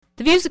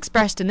The views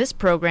expressed in this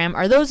program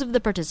are those of the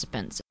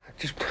participants.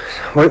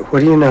 What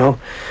do you know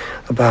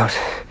about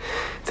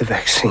the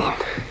vaccine?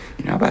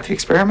 You know about the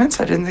experiments?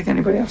 I didn't think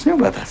anybody else knew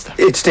about that stuff.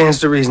 It stands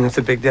to reason if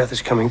the Big Death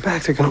is coming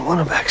back, they're going to want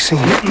a vaccine.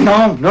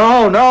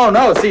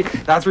 No. See,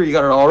 that's where you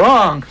got it all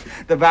wrong.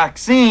 The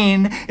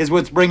vaccine is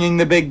what's bringing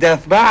the Big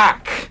Death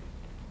back.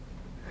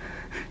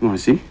 You want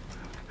to see? You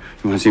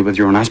want to see with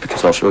your own eyes?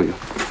 Because I'll show you.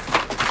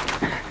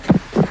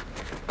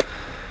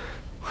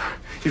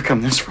 You've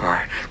come this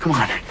far. Come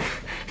on.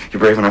 You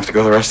brave enough to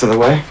go the rest of the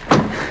way?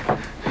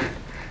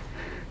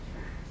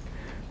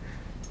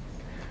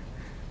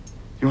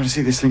 You want to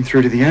see this thing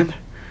through to the end?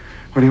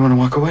 Or do you want to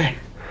walk away?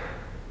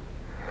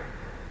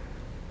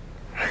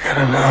 I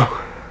gotta know.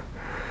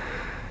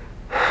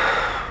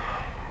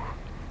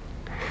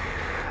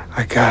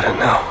 I gotta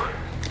know.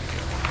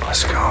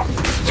 Let's go.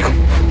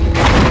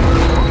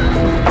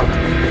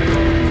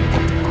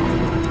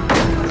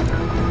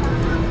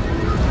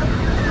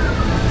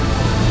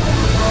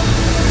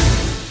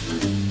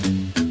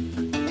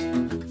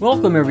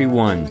 Welcome,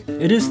 everyone.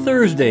 It is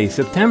Thursday,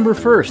 September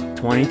 1st,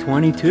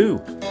 2022.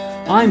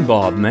 I'm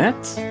Bob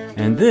Metz,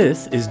 and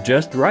this is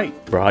Just Right,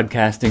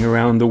 broadcasting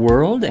around the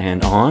world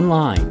and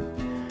online.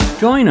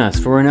 Join us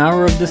for an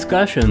hour of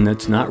discussion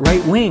that's not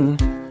right-wing,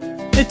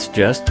 it's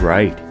just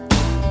right.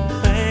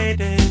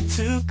 Fade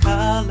into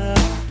color,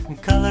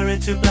 and color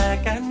into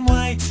black and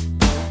white.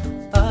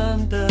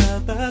 Under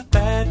the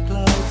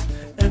bedclothes,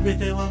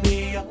 everything will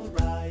be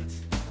alright.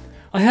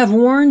 I have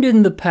warned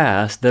in the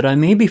past that I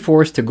may be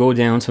forced to go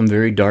down some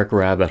very dark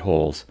rabbit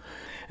holes,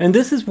 and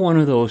this is one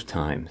of those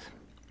times.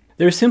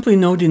 There's simply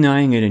no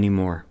denying it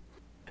anymore.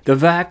 The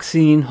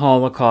vaccine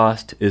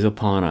holocaust is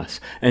upon us,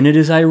 and it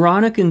is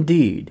ironic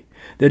indeed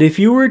that if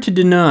you were to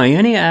deny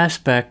any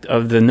aspect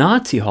of the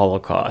Nazi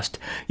Holocaust,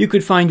 you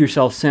could find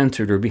yourself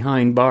censored or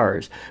behind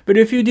bars. But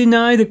if you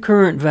deny the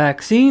current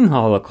vaccine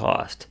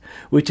holocaust,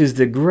 which is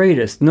the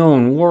greatest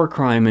known war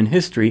crime in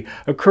history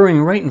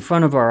occurring right in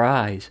front of our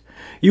eyes,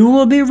 you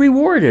will be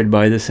rewarded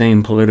by the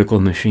same political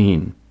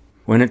machine.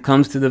 When it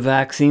comes to the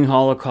vaccine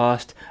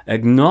holocaust,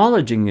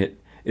 acknowledging it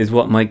is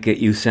what might get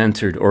you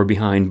censored or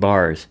behind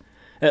bars,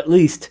 at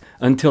least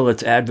until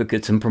its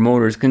advocates and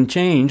promoters can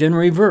change and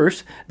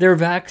reverse their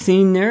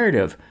vaccine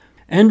narrative.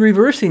 And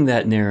reversing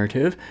that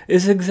narrative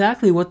is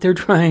exactly what they're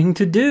trying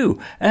to do,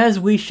 as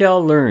we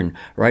shall learn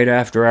right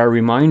after our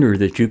reminder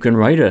that you can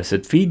write us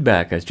at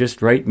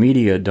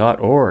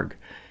feedback@justrightmedia.org.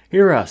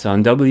 Hear us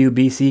on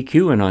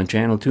WBCQ and on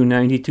Channel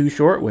 292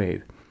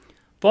 Shortwave.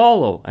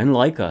 Follow and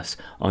like us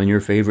on your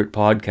favorite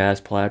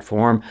podcast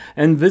platform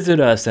and visit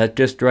us at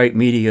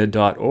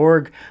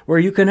justrightmedia.org, where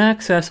you can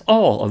access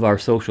all of our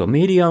social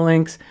media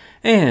links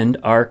and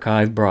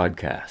archive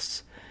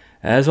broadcasts.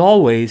 As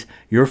always,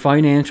 your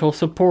financial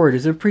support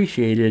is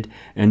appreciated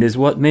and is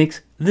what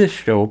makes this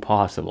show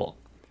possible.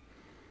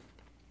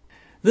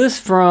 This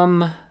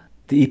from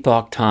the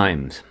Epoch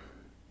Times,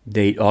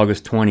 date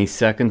August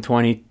 22nd,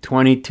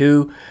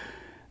 2022.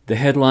 The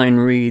headline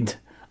reads,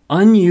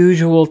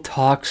 "Unusual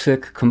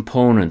toxic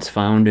components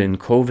found in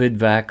COVID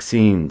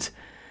vaccines,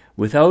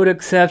 without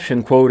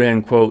exception,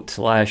 quote-unquote,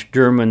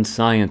 /German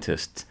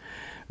scientists,"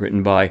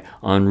 written by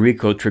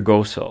Enrico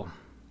Trigoso.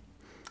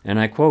 And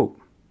I quote,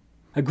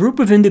 "A group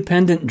of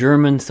independent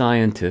German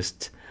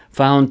scientists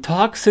found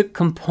toxic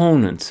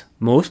components,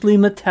 mostly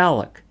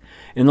metallic,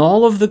 in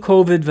all of the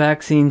COVID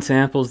vaccine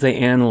samples they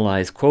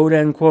analyzed,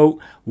 quote-unquote,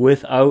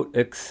 without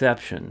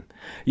exception,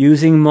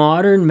 using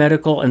modern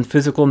medical and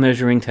physical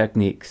measuring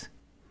techniques.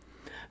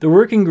 The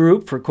Working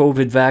Group for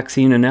COVID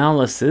Vaccine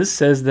Analysis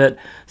says that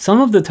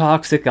some of the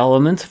toxic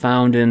elements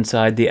found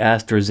inside the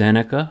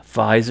AstraZeneca,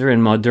 Pfizer,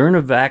 and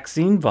Moderna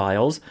vaccine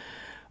vials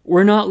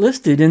were not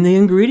listed in the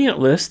ingredient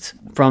lists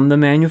from the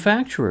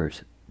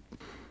manufacturers.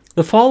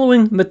 The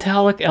following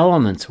metallic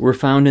elements were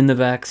found in the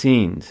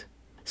vaccines: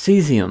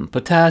 cesium,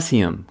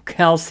 potassium,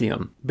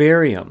 calcium,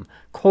 barium,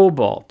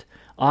 cobalt,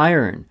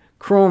 iron,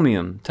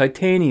 chromium,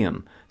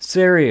 titanium,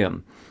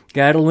 cerium,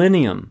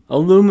 gadolinium,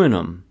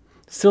 aluminum,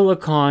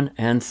 silicon,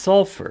 and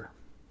sulfur.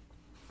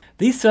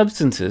 These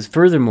substances,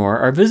 furthermore,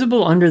 are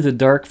visible under the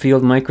dark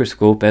field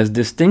microscope as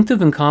distinctive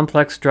and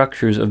complex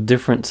structures of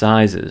different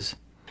sizes,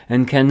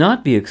 and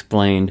cannot be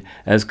explained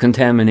as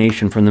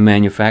contamination from the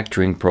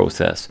manufacturing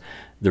process,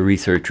 the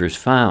researchers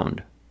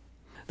found.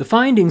 The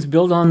findings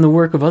build on the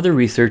work of other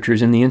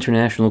researchers in the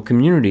international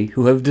community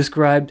who have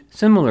described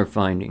similar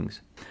findings.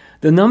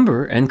 The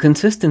number and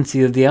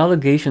consistency of the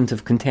allegations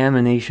of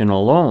contamination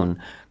alone,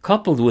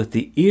 coupled with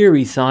the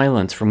eerie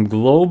silence from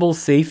global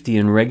safety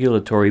and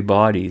regulatory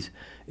bodies,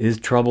 is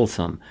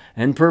troublesome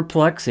and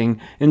perplexing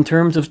in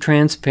terms of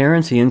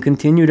transparency and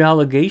continued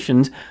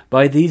allegations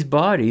by these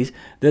bodies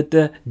that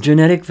the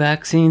genetic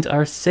vaccines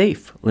are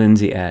safe,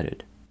 Lindsay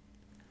added.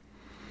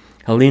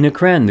 Helena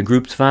Krenn, the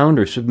group's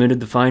founder, submitted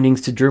the findings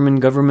to German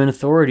government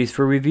authorities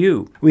for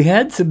review. "We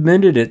had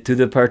submitted it to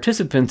the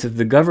participants of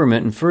the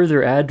government and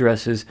further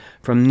addresses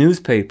from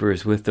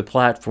newspapers with the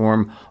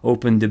platform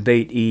Open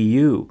Debate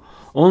EU,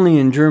 only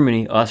in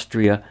Germany,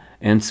 Austria,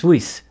 and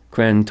Swiss,"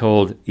 Krenn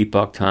told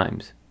Epoch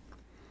Times.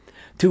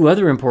 Two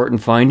other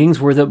important findings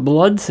were that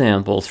blood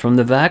samples from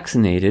the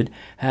vaccinated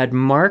had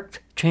marked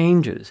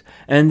changes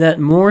and that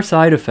more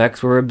side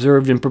effects were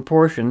observed in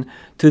proportion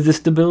to the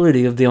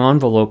stability of the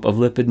envelope of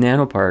lipid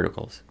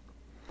nanoparticles.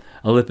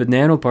 A lipid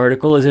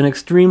nanoparticle is an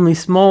extremely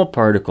small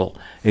particle,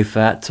 a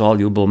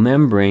fat-soluble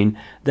membrane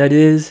that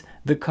is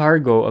the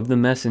cargo of the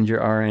messenger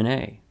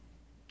RNA.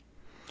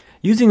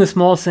 Using a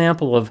small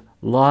sample of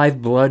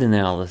live blood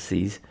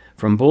analyses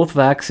from both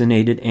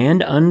vaccinated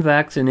and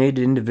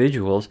unvaccinated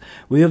individuals,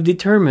 we have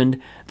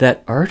determined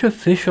that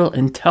artificial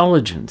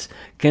intelligence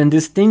can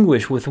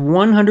distinguish with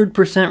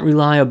 100%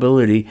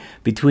 reliability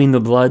between the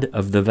blood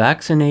of the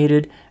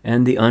vaccinated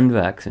and the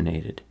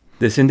unvaccinated.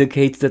 This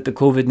indicates that the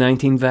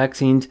COVID-19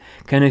 vaccines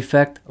can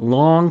effect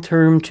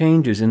long-term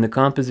changes in the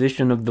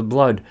composition of the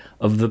blood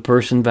of the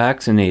person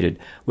vaccinated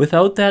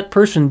without that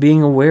person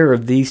being aware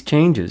of these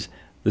changes,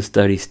 the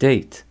study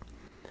states.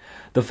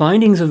 The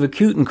findings of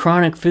acute and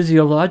chronic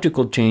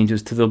physiological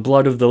changes to the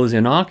blood of those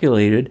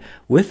inoculated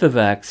with the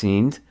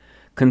vaccines,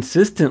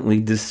 consistently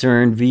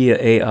discerned via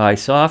AI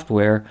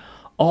software,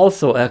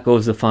 also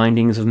echoes the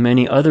findings of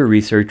many other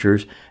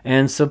researchers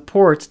and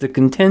supports the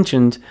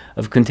contentions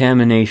of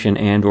contamination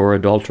and/or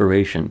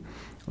adulteration,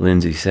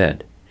 Lindsay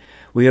said.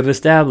 We have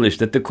established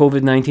that the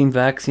COVID-19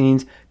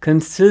 vaccines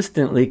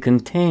consistently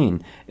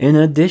contain, in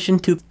addition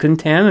to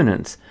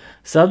contaminants,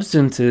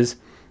 substances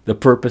the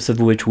purpose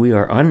of which we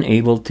are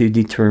unable to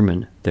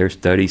determine, their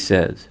study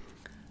says.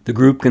 The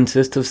group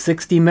consists of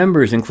 60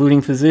 members,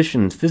 including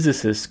physicians,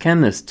 physicists,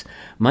 chemists,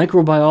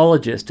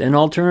 microbiologists, and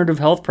alternative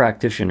health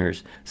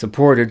practitioners,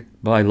 supported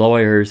by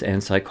lawyers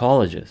and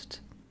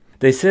psychologists.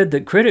 They said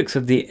that critics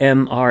of the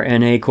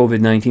mRNA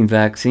COVID-19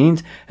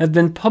 vaccines have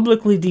been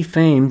publicly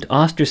defamed,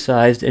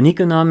 ostracized, and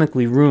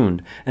economically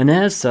ruined, and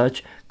as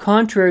such,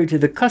 contrary to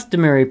the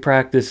customary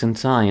practice in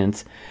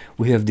science,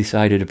 we have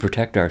decided to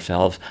protect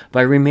ourselves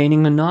by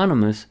remaining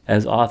anonymous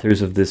as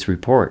authors of this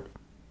report.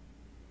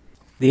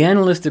 The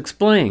analysts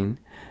explain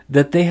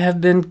that they have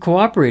been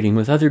cooperating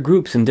with other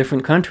groups in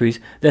different countries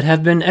that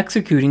have been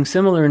executing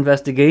similar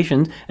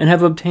investigations and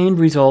have obtained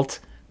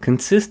results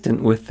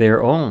consistent with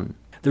their own.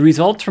 The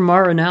results from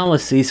our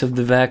analyses of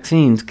the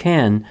vaccines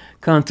can,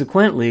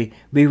 consequently,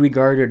 be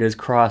regarded as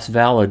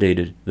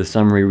cross-validated, the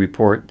summary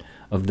report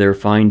of their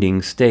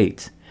findings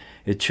states.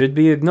 It should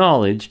be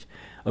acknowledged,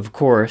 of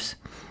course,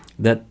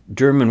 that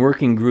German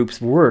working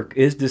group's work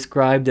is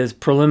described as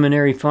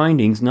preliminary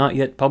findings not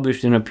yet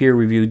published in a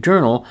peer-reviewed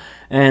journal,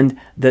 and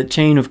that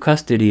chain of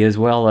custody as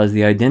well as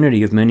the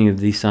identity of many of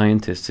these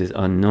scientists is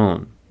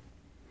unknown.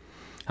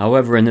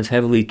 However, in this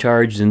heavily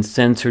charged and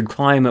censored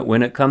climate,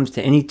 when it comes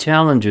to any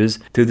challenges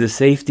to the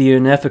safety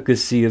and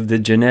efficacy of the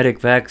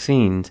genetic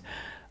vaccines,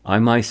 I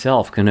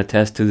myself can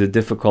attest to the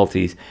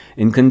difficulties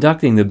in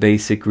conducting the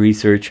basic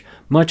research,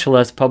 much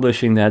less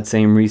publishing that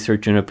same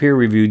research in a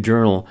peer-reviewed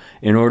journal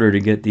in order to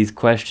get these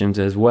questions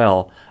as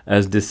well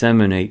as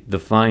disseminate the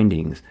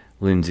findings,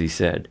 Lindsay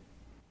said.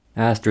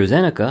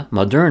 AstraZeneca,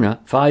 Moderna,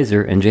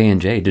 Pfizer, and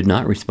J&J did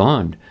not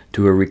respond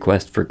to a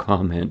request for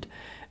comment,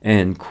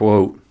 end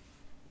quote.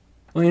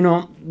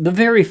 Well, the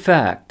very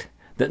fact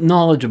that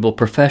knowledgeable,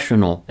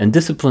 professional, and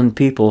disciplined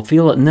people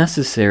feel it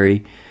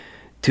necessary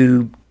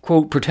to,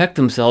 quote, protect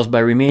themselves by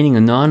remaining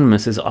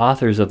anonymous as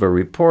authors of a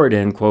report,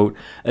 end quote,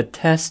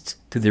 attests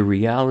to the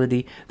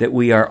reality that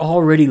we are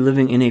already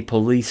living in a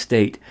police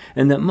state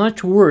and that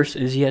much worse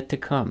is yet to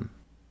come.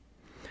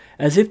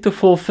 As if to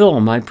fulfill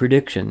my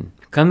prediction,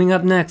 coming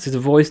up next is a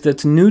voice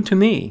that's new to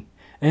me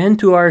and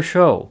to our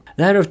show,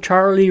 that of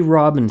Charlie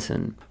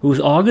Robinson, whose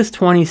August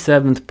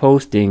 27th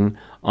posting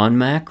on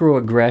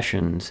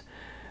macroaggressions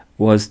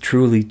was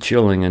truly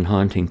chilling and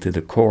haunting to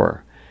the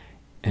core.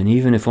 And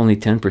even if only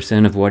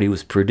 10% of what he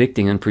was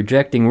predicting and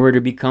projecting were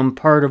to become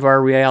part of our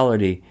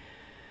reality,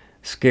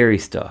 scary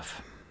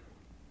stuff.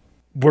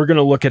 We're going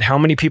to look at how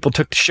many people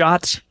took the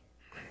shots.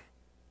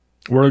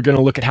 We're going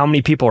to look at how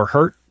many people are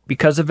hurt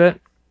because of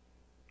it.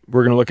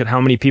 We're going to look at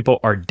how many people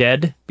are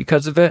dead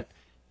because of it.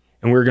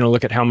 And we're going to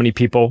look at how many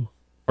people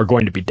are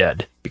going to be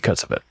dead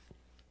because of it.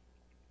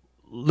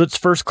 Let's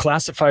first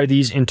classify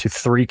these into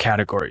 3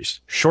 categories: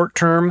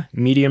 short-term,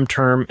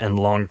 medium-term, and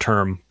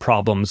long-term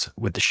problems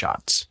with the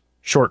shots.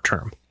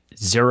 Short-term,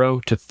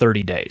 0 to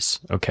 30 days,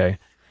 okay?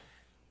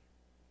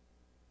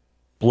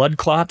 Blood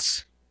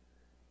clots,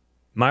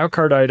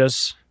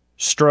 myocarditis,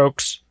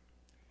 strokes,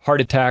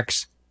 heart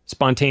attacks,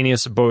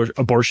 spontaneous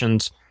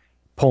abortions,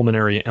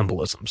 pulmonary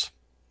embolisms.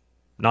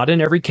 Not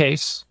in every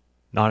case,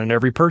 not in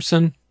every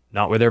person,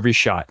 not with every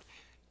shot.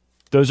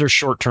 Those are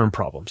short-term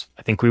problems.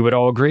 I think we would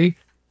all agree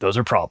those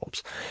are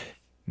problems.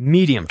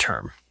 Medium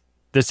term,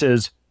 this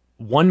is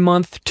 1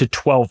 month to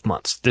 12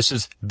 months. This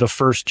is the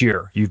first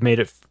year. You've made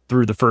it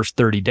through the first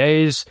 30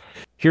 days.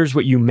 Here's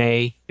what you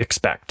may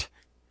expect.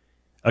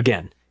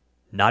 Again,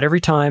 not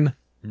every time,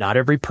 not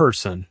every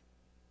person,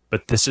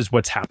 but this is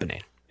what's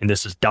happening. And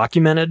this is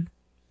documented.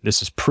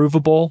 This is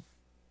provable.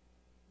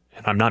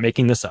 And I'm not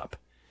making this up.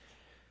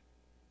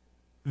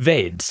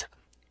 VAIDS,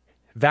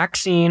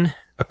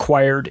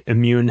 Vaccine-Acquired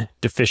Immune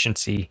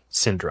Deficiency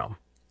Syndrome.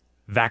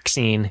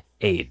 Vaccine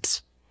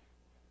AIDS.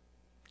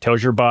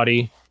 tells your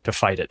body to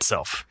fight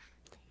itself.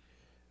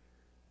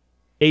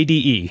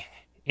 ADE,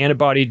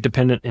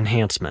 antibody-dependent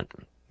enhancement.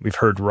 We've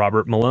heard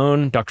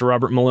Dr.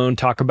 Robert Malone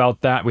talk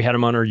about that. We had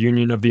him on our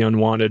Union of the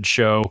Unwanted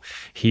show.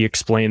 He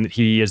explained that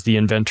he is the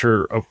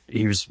inventor.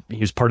 He was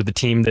part of the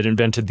team that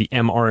invented the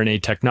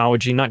mRNA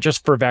technology, not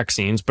just for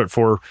vaccines, but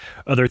for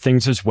other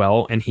things as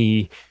well. And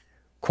he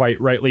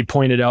quite rightly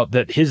pointed out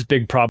that his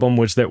big problem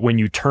was that when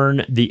you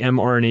turn the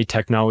mRNA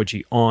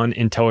technology on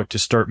and tell it to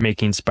start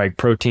making spike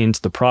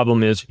proteins, the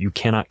problem is you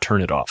cannot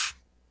turn it off.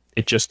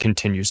 It just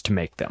continues to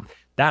make them.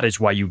 That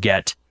is why you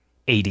get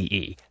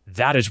ADE.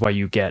 That is why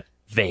you get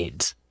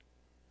VAIDS.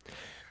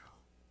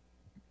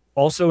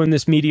 Also in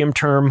this medium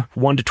term,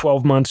 1 to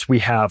 12 months, we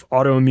have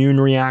autoimmune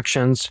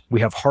reactions,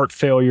 we have heart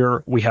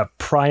failure, we have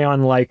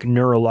prion-like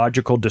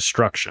neurological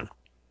destruction.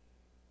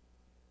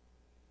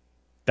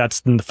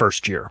 That's in the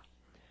first year.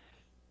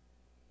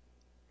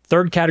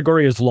 Third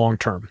category is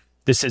long-term.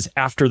 This is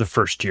after the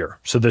first year.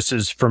 So this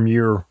is from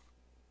the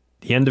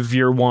end of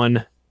year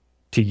 1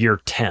 to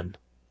year 10.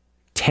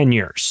 10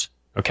 years.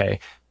 Okay.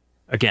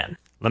 Again,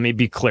 let me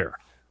be clear.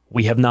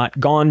 We have not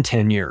gone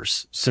 10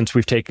 years since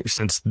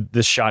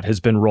this shot has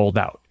been rolled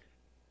out.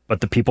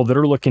 But the people that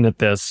are looking at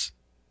this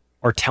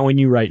are telling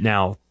you right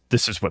now,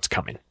 this is what's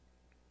coming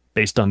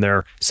based on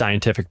their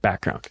scientific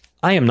background.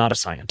 I am not a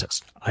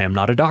scientist. I am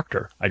not a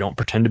doctor. I don't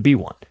pretend to be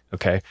one.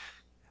 Okay.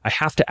 I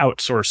have to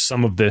outsource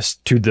some of this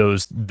to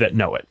those that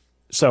know it.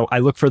 So I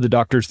look for the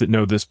doctors that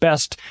know this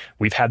best.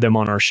 We've had them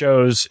on our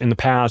shows in the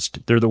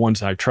past. They're the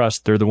ones I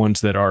trust. They're the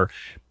ones that are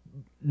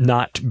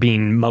not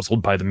being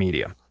muzzled by the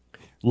media.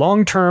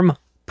 Long-term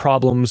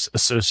problems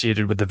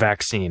associated with the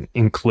vaccine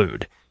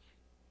include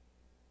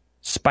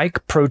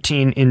spike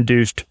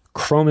protein-induced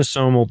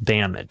chromosomal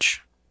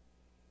damage,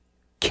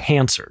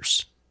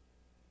 cancers,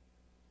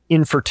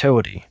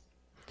 infertility,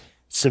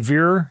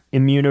 severe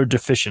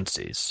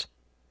immunodeficiencies,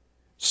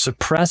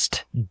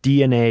 suppressed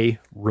DNA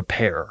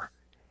repair,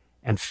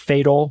 and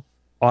fatal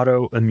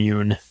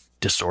autoimmune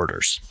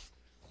disorders.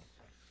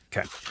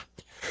 Okay.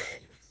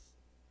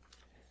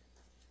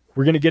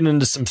 We're going to get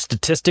into some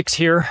statistics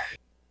here.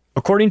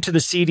 According to the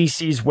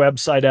CDC's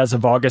website as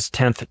of August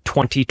 10th,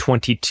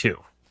 2022,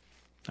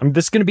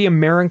 this is going to be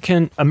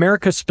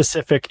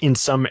America-specific in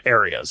some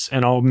areas,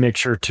 and I'll make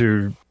sure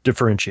to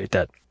differentiate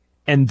that.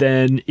 And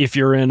then if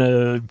you're in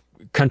a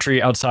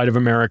country outside of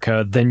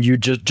America, then you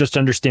just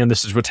understand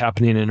this is what's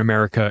happening in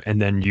America,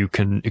 and then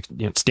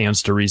it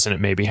stands to reason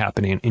it may be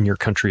happening in your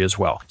country as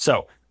well.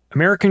 So,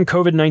 American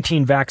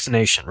COVID-19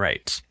 vaccination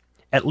rates.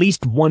 At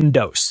least 1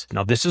 dose.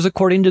 Now, this is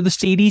according to the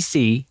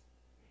CDC.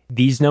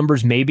 These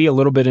numbers may be a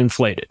little bit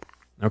inflated.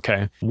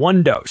 Okay.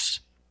 1 dose.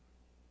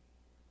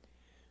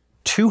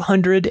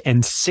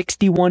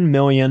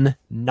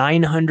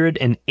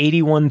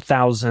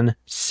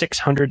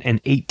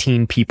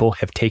 261,981,618 people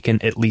have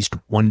taken at least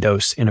 1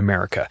 dose in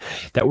America.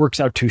 That works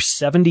out to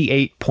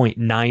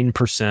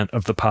 78.9%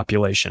 of the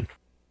population.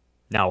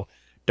 Now,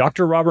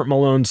 Dr. Robert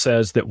Malone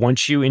says that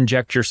once you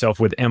inject yourself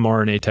with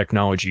mRNA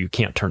technology, you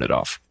can't turn it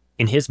off.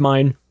 In his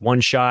mind,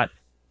 1 shot,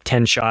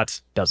 10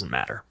 shots, doesn't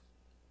matter.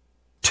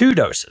 2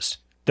 doses.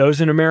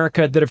 Those in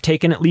America that have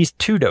taken at least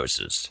 2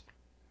 doses.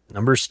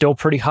 Number's still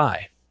pretty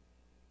high.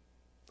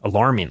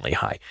 Alarmingly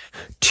high.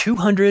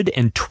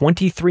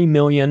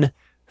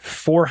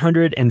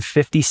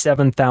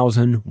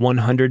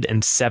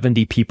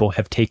 223,457,170 people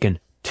have taken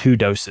 2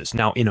 doses.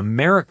 Now, in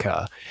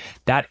America,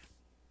 that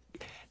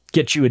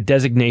gets you a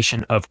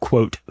designation of,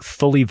 quote,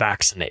 fully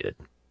vaccinated.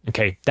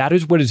 Okay, that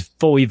is what is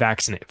fully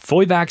vaccinated.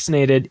 Fully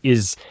vaccinated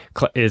is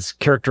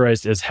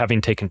characterized as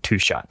having taken 2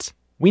 shots.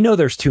 We know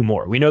there's 2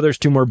 more. We know there's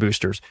 2 more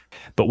boosters.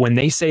 But when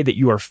they say that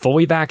you are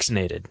fully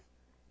vaccinated,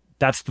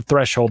 that's the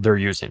threshold they're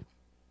using.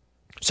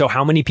 So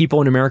how many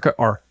people in America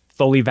are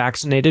fully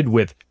vaccinated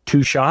with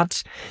 2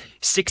 shots?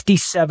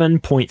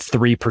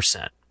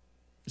 67.3%.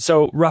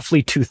 So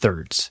roughly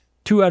 2/3.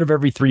 2 out of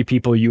every 3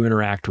 people you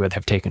interact with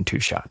have taken 2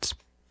 shots.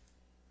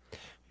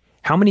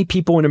 How many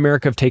people in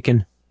America have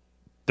taken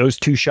those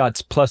 2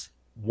 shots plus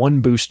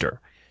 1 booster?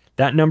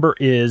 That number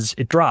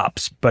it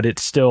drops, but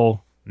it's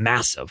still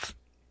massive.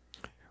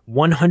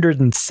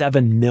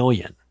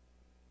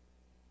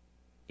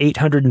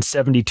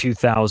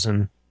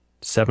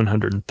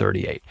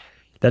 107,872,738.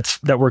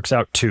 That works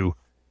out to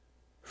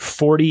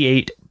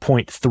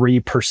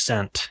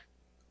 48.3%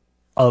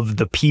 of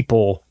the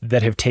people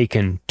that have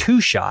taken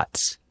 2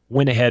 shots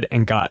went ahead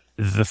and got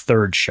the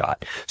 3rd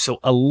shot. So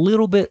a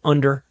little bit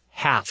under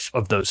half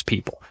of those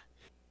people.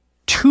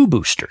 2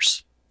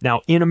 boosters.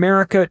 Now, in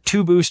America,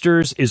 2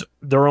 boosters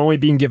they're only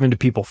being given to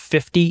people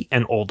 50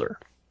 and older.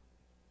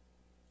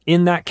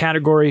 In that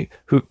category,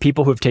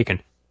 people who have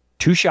taken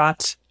 2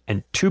 shots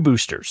and 2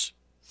 boosters,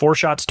 4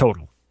 shots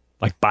total,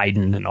 like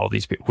Biden and all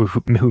these people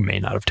who may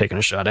not have taken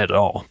a shot at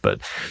all. But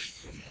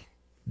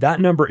that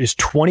number is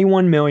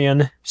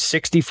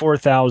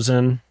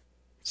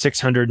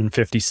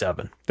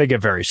 21,064,657. They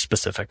get very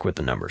specific with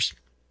the numbers.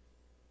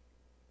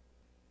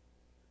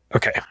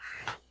 Okay.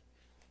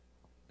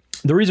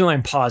 The reason why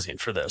I'm pausing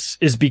for this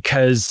is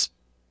because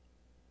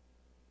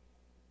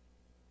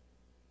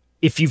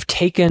if you've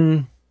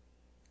taken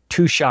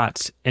 2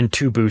 shots and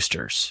 2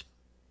 boosters,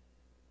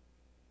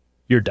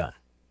 you're done.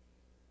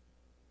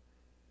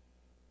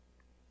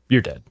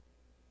 You're dead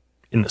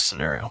in this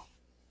scenario.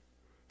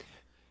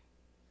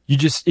 It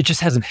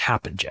just hasn't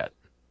happened yet.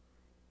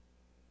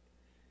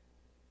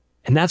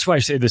 And that's why I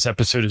say this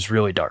episode is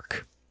really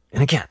dark.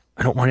 And again,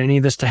 I don't want any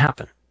of this to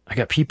happen. I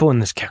got people in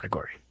this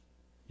category.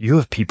 You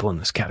have people in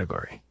this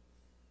category.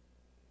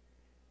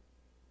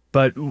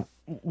 But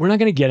we're not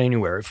going to get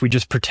anywhere if we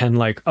just pretend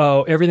like,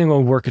 oh, everything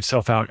will work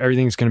itself out.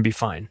 Everything's going to be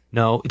fine.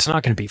 No, it's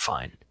not going to be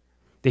fine.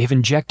 They have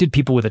injected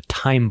people with a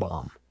time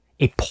bomb,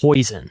 a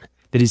poison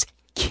that is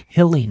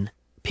killing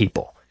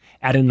people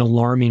at an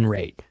alarming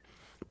rate.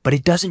 But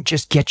it doesn't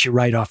just get you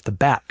right off the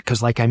bat,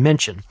 because like I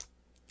mentioned,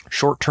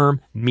 short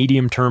term,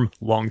 medium term,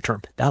 long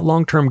term. That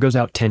long term goes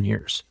out 10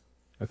 years.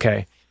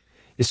 Okay?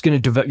 You're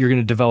going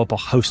to develop a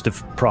host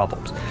of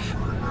problems.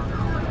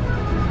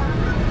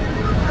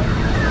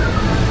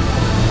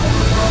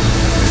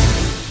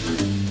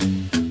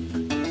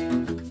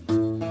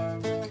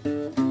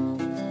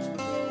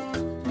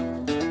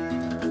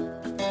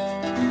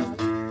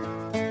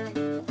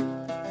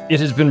 It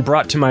has been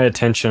brought to my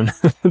attention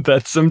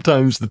that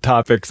sometimes the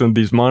topics in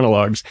these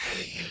monologues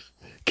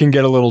can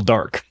get a little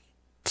dark.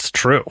 It's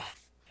true.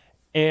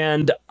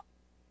 And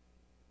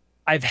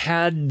I've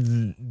had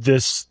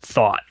this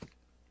thought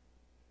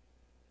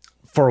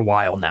for a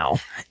while now.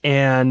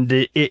 And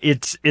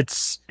it's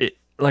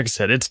like I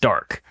said, it's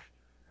dark.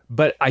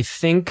 But I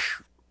think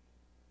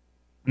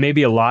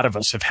maybe a lot of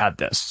us have had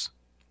this.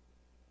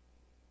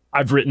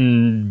 I've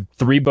written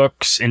 3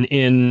 books, and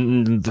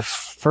in the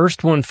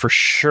first one for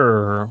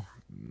sure,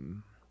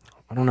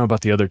 I don't know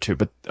about the other 2,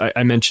 but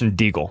I mentioned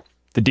Deagle,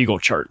 the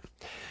Deagle chart.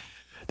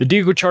 The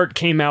Deagle chart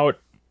came out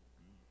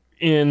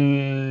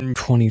in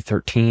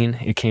 2013.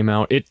 It came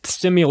out, it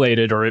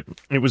simulated, or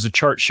it was a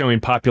chart showing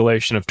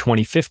population of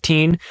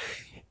 2015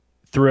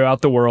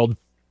 throughout the world,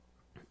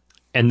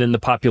 and then the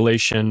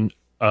population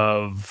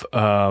of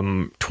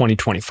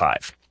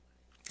 2025,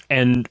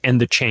 and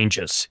the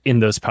changes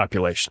in those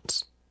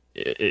populations.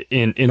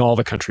 In all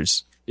the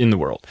countries in the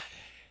world.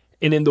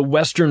 And in the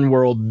Western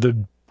world,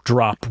 the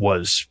drop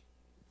was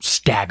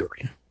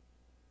staggering.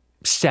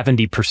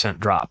 70%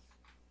 drop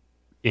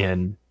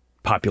in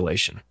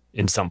population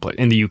in some place.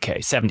 In the UK,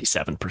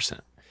 77%.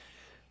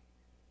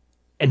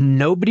 And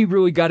nobody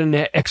really got an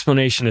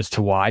explanation as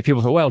to why.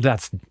 People thought, well,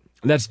 that's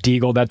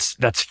Deagle,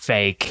 that's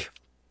fake.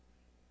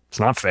 It's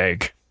not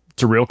fake.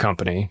 It's a real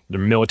company.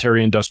 They're a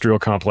military industrial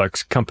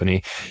complex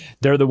company.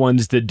 They're the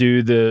ones that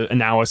do the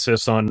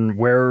analysis on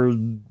where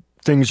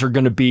things are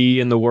going to be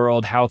in the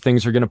world, how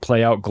things are going to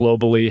play out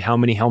globally, how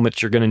many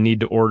helmets you're going to need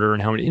to order,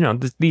 and how many,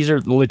 these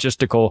are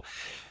logistics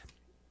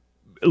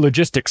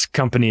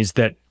companies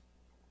that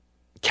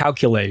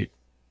calculate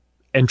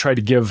and try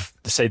to give,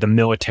 say, the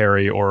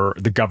military or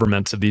the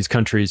governments of these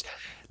countries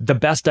the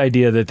best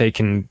idea that they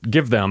can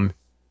give them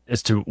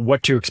as to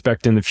what to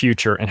expect in the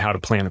future and how to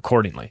plan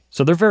accordingly.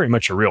 So they're very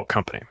much a real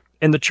company.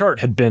 And the chart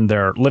had been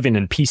there living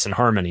in peace and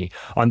harmony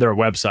on their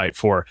website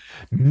for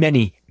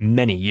many,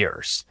 many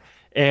years.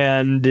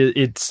 And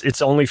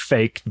it's only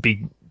fake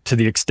to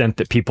the extent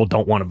that people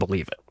don't want to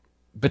believe it.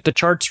 But the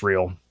chart's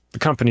real. The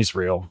company's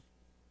real.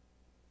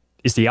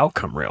 Is the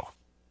outcome real?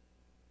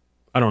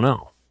 I don't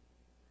know.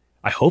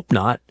 I hope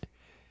not,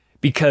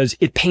 because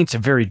it paints a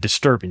very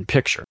disturbing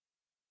picture.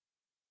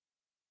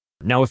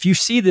 Now, if you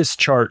see this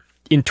chart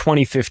in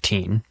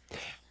 2015,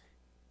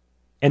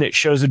 and it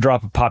shows a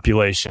drop of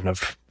population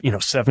of,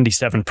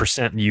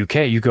 77% in the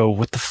UK, you go,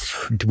 what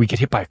the did we get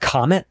hit by a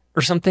comet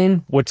or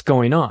something? What's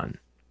going on?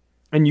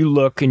 And you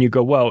look and you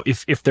go, well,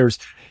 if there's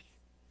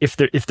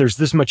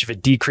this much of a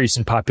decrease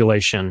in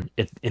population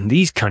in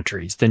these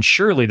countries, then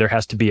surely there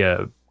has to be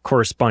a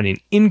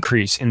corresponding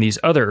increase in these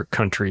other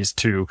countries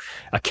to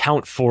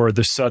account for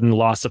the sudden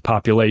loss of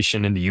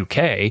population in the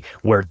UK.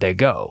 Where'd they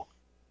go?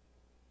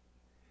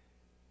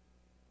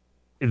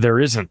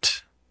 There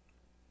isn't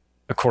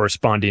a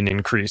corresponding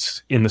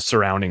increase in the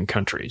surrounding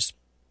countries.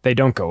 They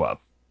don't go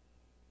up.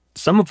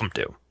 Some of them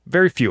do.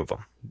 Very few of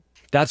them.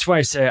 That's why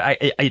I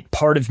say I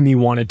part of me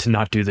wanted to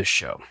not do this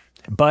show.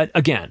 But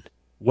again,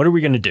 what are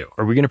we going to do?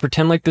 Are we going to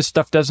pretend like this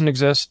stuff doesn't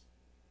exist?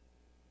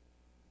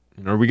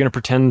 Are we going to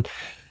pretend?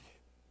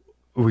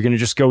 Are we going to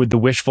just go with the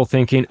wishful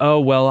thinking? Oh,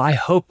 well, I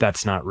hope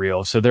that's not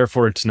real, so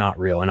therefore it's not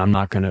real, and I'm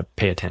not going to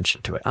pay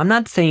attention to it. I'm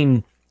not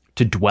saying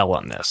to dwell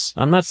on this.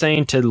 I'm not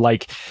saying to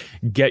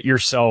get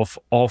yourself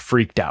all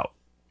freaked out.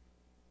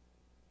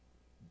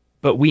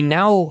 But we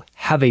now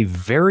have a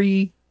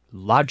very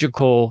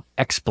logical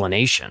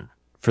explanation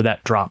for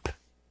that drop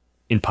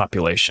in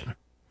population.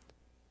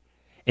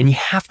 And you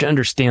have to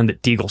understand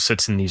that Deagle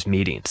sits in these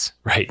meetings,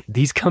 right?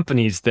 These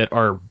companies that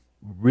are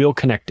real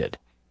connected,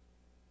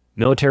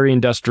 military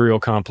industrial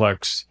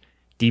complex,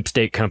 deep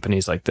state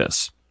companies like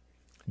this,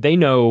 they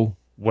know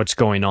what's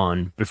going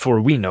on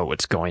before we know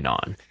what's going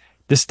on.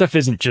 This stuff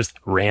isn't just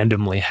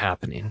randomly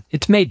happening.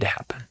 It's made to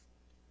happen.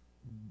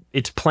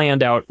 It's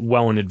planned out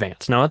well in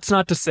advance. Now, it's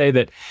not to say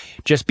that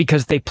just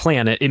because they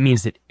plan it, it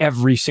means that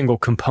every single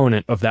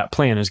component of that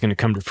plan is going to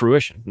come to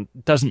fruition.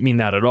 It doesn't mean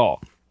that at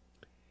all.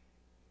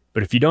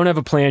 But if you don't have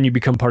a plan, you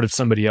become part of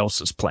somebody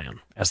else's plan,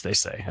 as they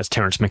say, as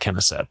Terence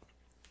McKenna said.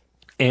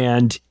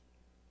 And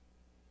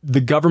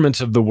the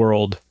governments of the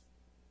world,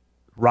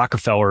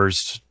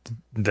 Rockefellers,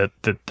 the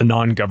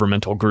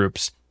non-governmental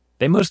groups,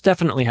 they most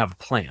definitely have a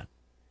plan.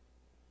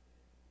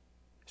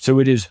 So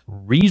it is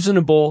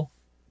reasonable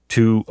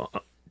to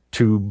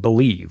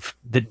believe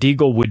that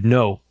Deagle would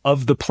know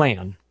of the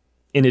plan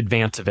in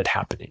advance of it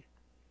happening.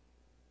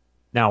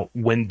 Now,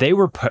 when they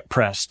were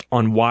pressed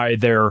on why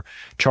their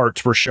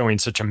charts were showing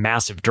such a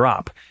massive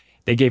drop,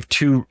 they gave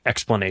two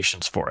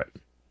explanations for it: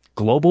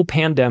 global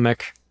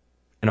pandemic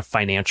and a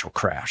financial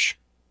crash.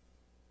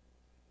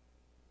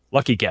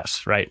 Lucky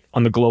guess, right?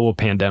 On the global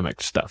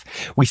pandemic stuff.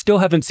 We still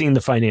haven't seen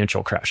the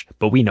financial crash,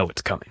 but we know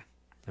it's coming.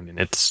 I mean,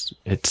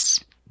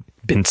 it's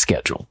been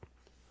scheduled.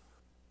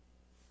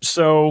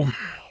 So,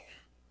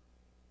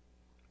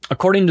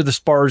 according to the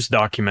SPARS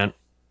document,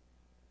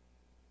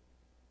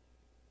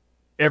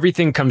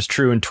 everything comes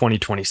true in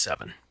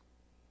 2027.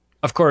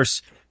 Of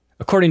course,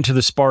 according to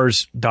the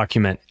SPARS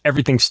document,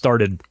 everything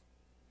started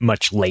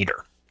much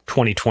later,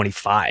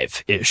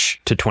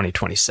 2025-ish to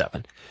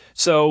 2027.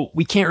 So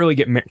we can't really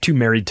get too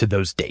married to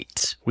those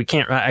dates.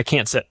 I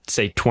can't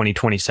say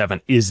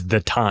 2027 is the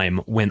time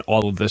when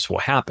all of this will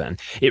happen.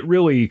 It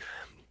really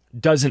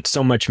doesn't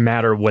so much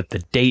matter what the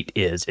date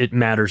is. It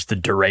matters the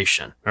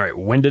duration. All right,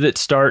 when did it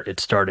start?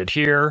 It started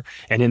here.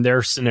 And in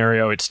their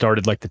scenario, it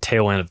started like the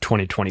tail end of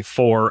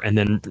 2024 and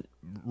then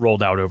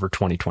rolled out over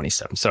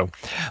 2027. So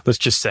let's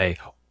just say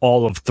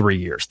all of 3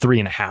 years,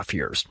 3.5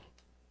 years.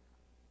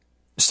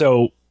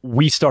 So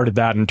we started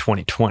that in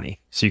 2020.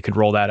 So you could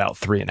roll that out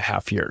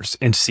 3.5 years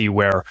and see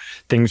where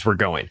things were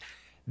going.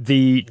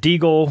 The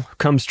Deagle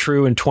comes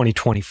true in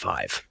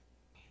 2025.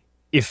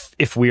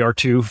 If we are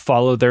to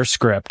follow their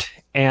script.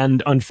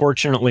 And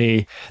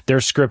unfortunately,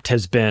 their script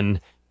has been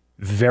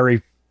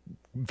very,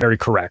 very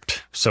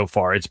correct so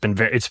far.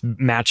 It's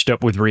matched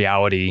up with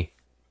reality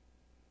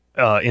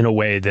in a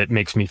way that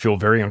makes me feel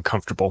very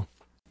uncomfortable.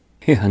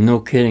 Yeah, no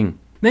kidding.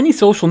 Many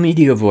social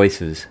media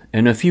voices,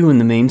 and a few in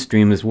the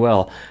mainstream as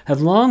well,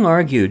 have long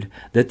argued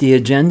that the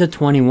Agenda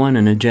 21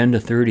 and Agenda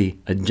 30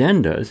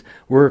 agendas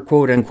were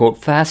quote-unquote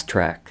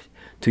fast-tracked,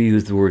 to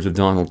use the words of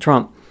Donald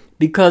Trump,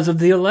 because of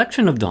the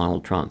election of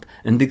Donald Trump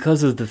and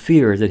because of the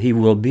fear that he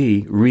will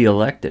be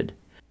re-elected.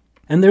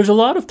 And there's a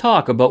lot of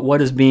talk about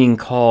what is being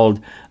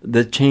called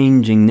the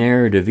changing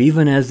narrative,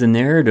 even as the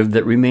narrative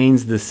that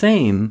remains the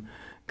same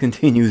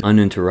continues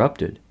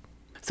uninterrupted.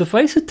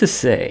 Suffice it to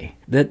say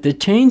that the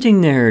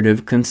changing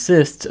narrative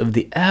consists of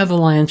the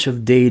avalanche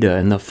of data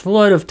and the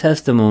flood of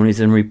testimonies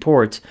and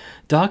reports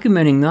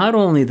documenting not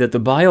only that the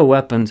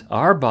bioweapons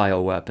are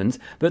bioweapons,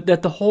 but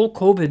that the whole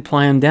COVID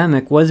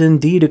pandemic was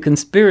indeed a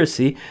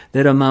conspiracy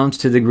that amounts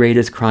to the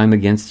greatest crime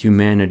against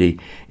humanity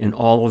in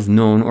all of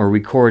known or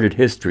recorded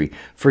history.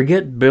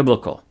 Forget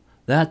biblical.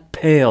 That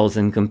pales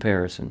in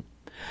comparison.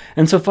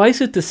 And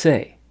suffice it to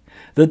say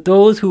that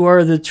those who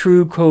are the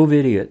true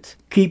COVID-idiots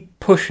keep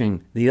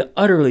pushing the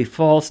utterly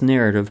false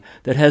narrative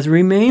that has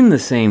remained the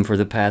same for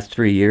the past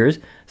 3 years,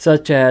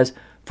 such as,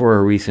 for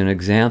a recent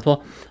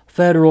example,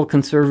 federal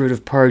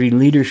Conservative Party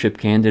leadership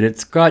candidate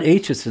Scott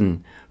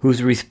Aitchison,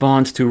 whose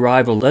response to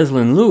rival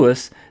Leslyn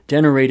Lewis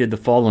generated the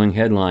following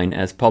headline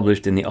as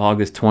published in the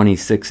August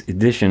 26th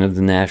edition of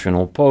the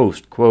National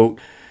Post, quote,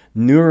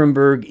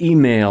 "Nuremberg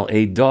email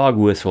a dog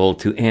whistle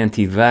to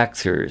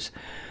anti-vaxxers."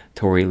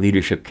 Tory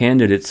leadership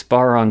candidates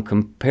spar on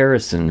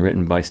comparison,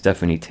 written by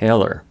Stephanie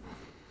Taylor.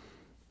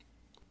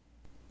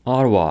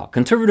 Ottawa.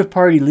 Conservative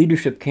Party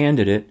leadership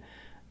candidate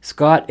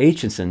Scott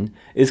Aitchison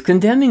is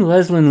condemning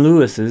Leslyn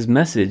Lewis's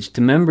message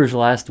to members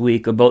last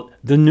week about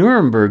the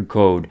Nuremberg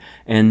Code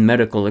and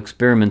medical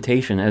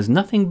experimentation as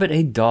nothing but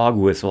a dog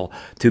whistle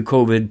to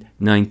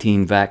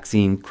COVID-19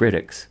 vaccine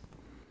critics.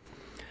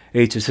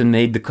 Aitchison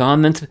made the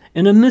comments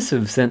in a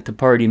missive sent to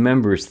party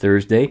members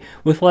Thursday,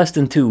 with less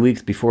than 2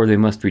 weeks before they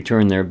must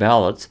return their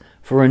ballots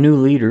for a new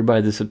leader by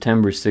the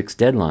September 6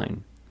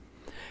 deadline.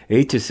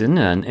 Aitchison,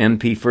 an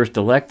MP first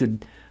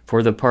elected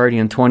for the party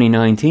in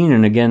 2019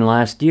 and again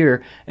last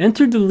year,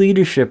 entered the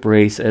leadership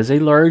race as a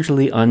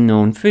largely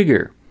unknown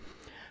figure.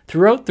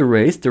 Throughout the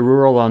race, the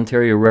rural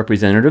Ontario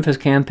representative has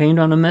campaigned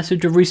on a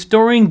message of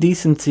restoring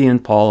decency in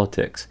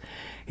politics.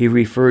 He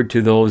referred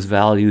to those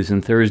values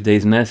in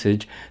Thursday's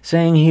message,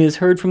 saying he has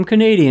heard from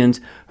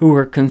Canadians who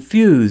are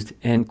confused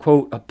and,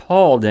 quote,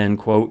 appalled, end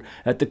quote,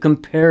 at the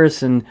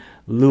comparison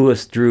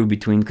Lewis drew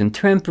between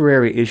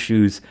contemporary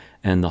issues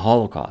and the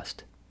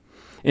Holocaust.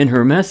 In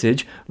her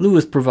message,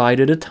 Lewis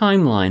provided a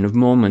timeline of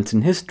moments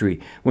in history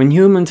when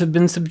humans have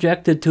been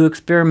subjected to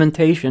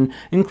experimentation,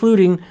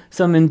 including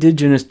some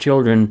Indigenous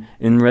children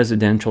in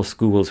residential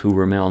schools who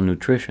were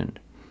malnutritioned.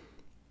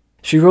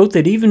 She wrote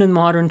that even in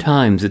modern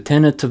times, the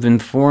tenets of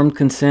informed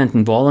consent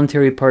and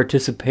voluntary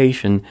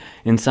participation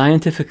in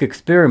scientific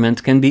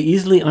experiments can be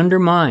easily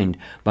undermined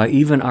by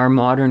even our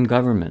modern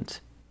governments.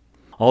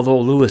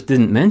 Although Lewis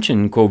didn't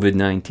mention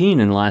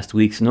COVID-19 in last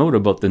week's note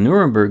about the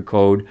Nuremberg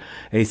Code,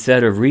 a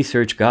set of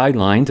research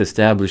guidelines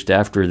established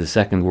after the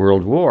Second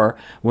World War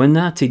when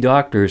Nazi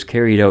doctors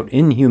carried out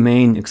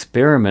inhumane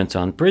experiments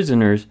on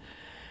prisoners,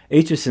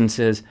 Aitchison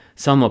says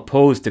some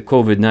opposed to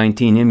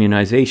COVID-19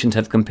 immunizations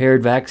have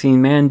compared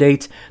vaccine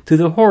mandates to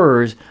the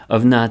horrors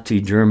of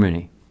Nazi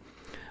Germany.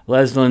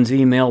 Leslin's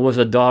email was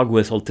a dog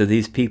whistle to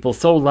these people,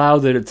 so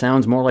loud that it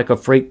sounds more like a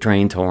freight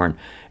train's horn,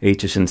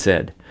 Aitchison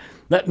said.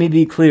 Let me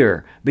be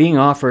clear, being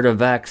offered a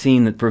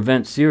vaccine that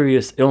prevents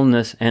serious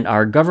illness and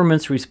our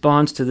government's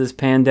response to this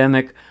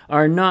pandemic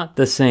are not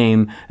the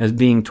same as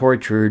being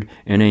tortured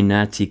in a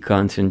Nazi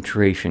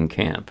concentration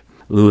camp.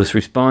 Lewis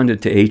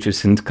responded to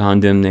Aitchison's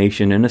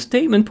condemnation in a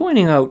statement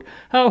pointing out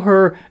how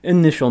her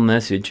initial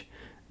message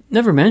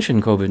never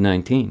mentioned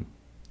COVID-19.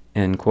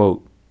 End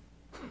quote.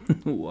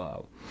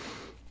 Wow.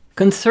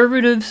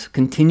 Conservatives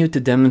continue to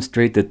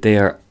demonstrate that they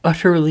are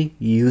utterly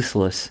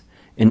useless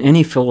in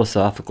any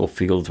philosophical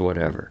fields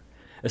whatever,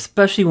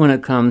 especially when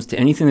it comes to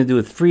anything to do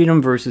with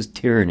freedom versus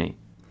tyranny.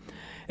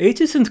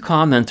 Aitchison's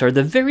comments are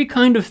the very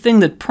kind of thing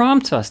that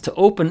prompts us to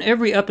open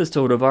every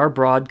episode of our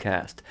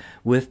broadcast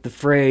with the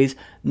phrase,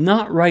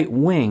 not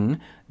right-wing,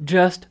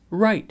 just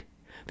right.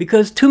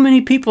 Because too many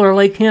people are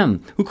like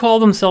him, who call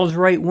themselves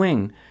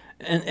right-wing,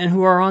 and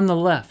who are on the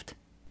left.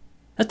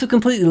 That's a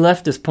completely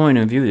leftist point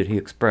of view that he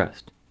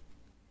expressed.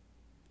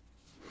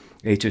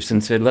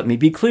 Aitchison said, let me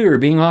be clear,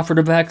 being offered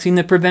a vaccine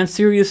that prevents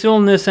serious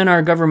illness and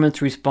our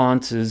government's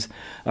responses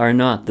are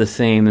not the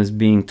same as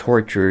being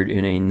tortured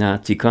in a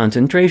Nazi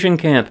concentration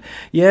camp.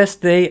 Yes,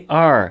 they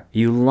are,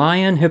 you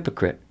lying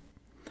hypocrite.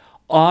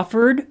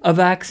 Offered a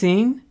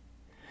vaccine?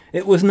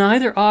 It was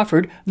neither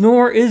offered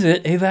nor is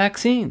it a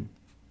vaccine.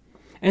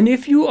 And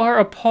if you are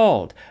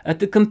appalled at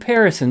the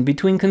comparison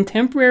between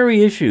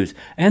contemporary issues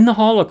and the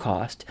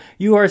Holocaust,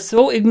 you are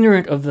so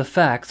ignorant of the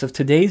facts of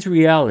today's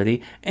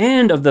reality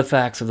and of the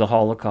facts of the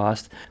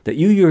Holocaust that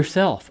you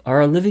yourself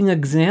are a living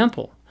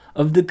example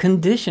of the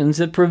conditions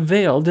that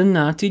prevailed in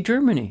Nazi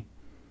Germany.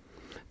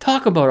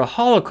 Talk about a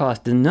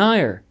Holocaust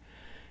denier.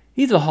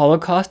 He's a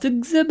Holocaust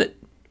exhibit.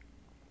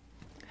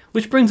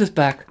 Which brings us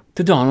back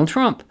to Donald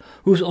Trump,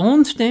 whose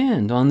own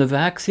stand on the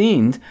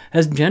vaccines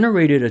has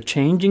generated a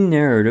changing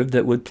narrative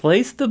that would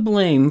place the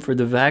blame for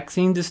the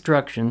vaccine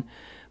destruction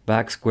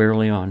back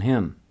squarely on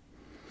him.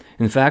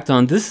 In fact,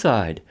 on this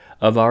side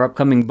of our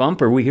upcoming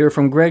bumper, we hear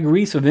from Greg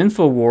Reese of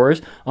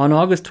InfoWars on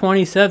August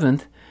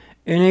 27th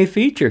in a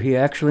feature he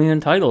actually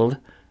entitled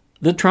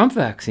The Trump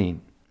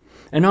Vaccine.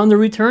 And on the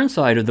return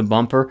side of the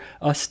bumper,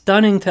 a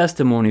stunning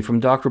testimony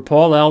from Dr.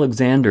 Paul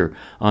Alexander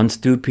on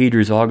Stu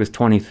Peters' August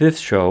 25th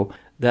show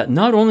that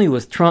not only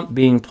was Trump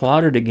being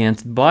plotted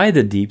against by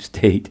the deep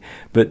state,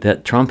 but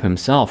that Trump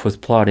himself was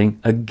plotting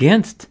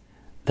against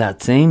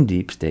that same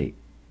deep state.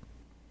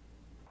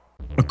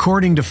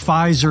 According to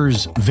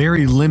Pfizer's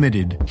very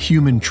limited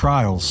human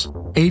trials,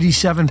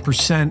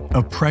 87%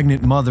 of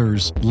pregnant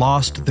mothers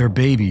lost their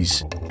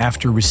babies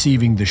after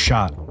receiving the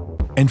shot.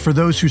 And for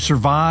those who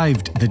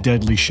survived the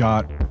deadly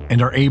shot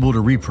and are able to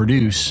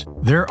reproduce,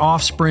 their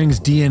offspring's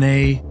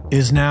DNA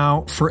is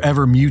now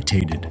forever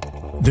mutated.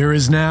 There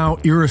is now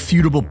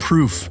irrefutable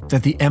proof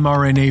that the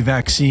mRNA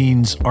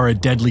vaccines are a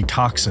deadly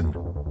toxin,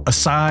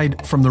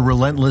 aside from the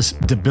relentless,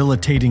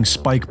 debilitating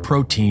spike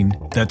protein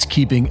that's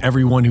keeping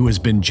everyone who has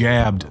been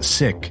jabbed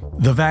sick.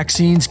 The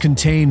vaccines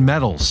contain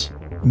metals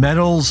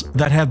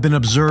that have been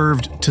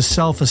observed to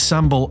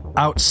self-assemble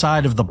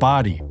outside of the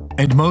body,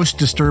 and most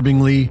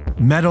disturbingly,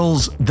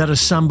 metals that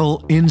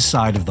assemble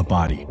inside of the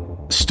body.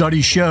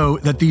 Studies show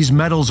that these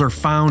metals are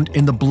found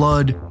in the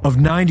blood of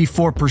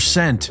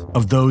 94%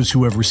 of those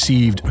who have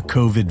received a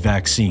COVID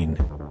vaccine.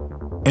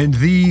 And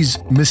these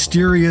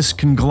mysterious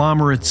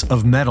conglomerates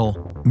of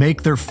metal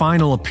make their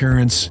final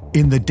appearance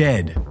in the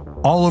dead.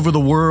 All over the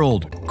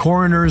world,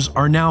 coroners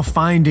are now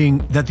finding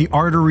that the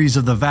arteries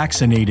of the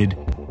vaccinated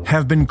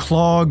have been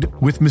clogged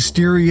with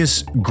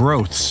mysterious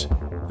growths,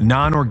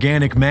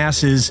 non-organic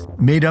masses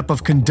made up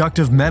of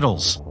conductive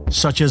metals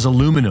such as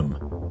aluminum,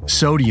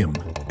 sodium,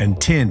 and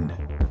tin.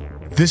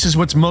 This is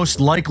what's most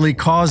likely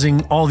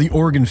causing all the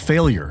organ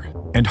failure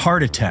and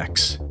heart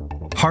attacks.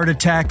 Heart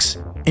attacks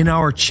in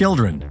our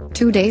children.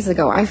 2 days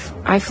ago,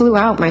 I flew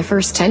out my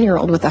first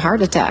 10-year-old with a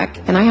heart attack,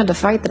 and I had to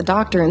fight the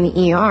doctor in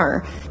the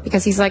ER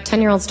because he's like,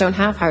 10-year-olds don't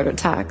have heart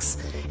attacks.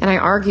 And I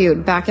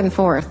argued back and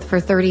forth for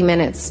 30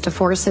 minutes to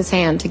force his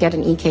hand to get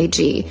an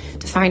EKG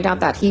to find out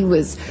that he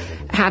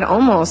had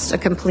almost a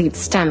complete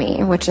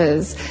STEMI, which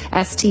is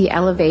ST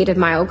elevated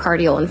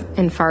myocardial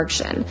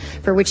infarction,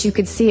 for which you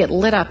could see it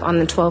lit up on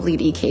the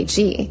 12-lead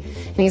EKG.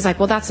 And he's like,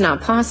 well, that's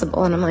not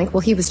possible. And I'm like,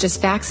 well, he was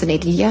just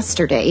vaccinated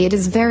yesterday. It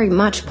is very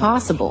much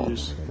possible.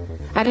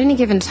 At any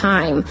given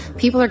time,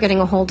 people are getting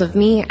a hold of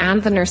me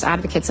and the nurse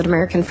advocates at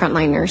American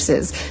Frontline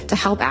Nurses to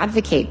help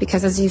advocate,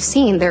 because as you've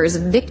seen, there is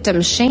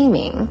victim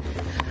shaming.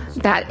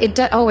 That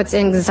it's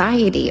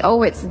anxiety,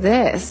 it's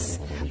this.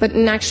 But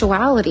in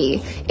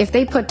actuality, if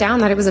they put down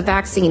that it was a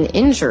vaccine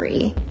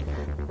injury,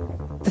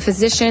 The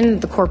physician,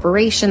 the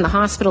corporation, the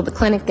hospital, the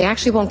clinic, they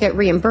actually won't get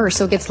reimbursed,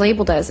 so it gets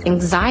labeled as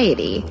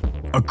anxiety.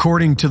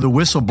 According to the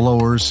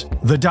whistleblowers,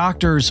 the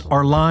doctors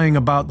are lying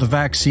about the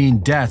vaccine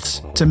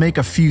deaths to make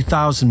a few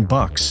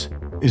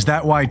 $1,000s. Is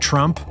that why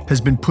Trump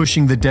has been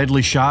pushing the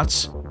deadly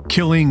shots,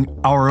 killing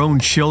our own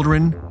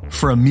children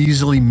for a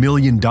measly $1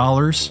 million?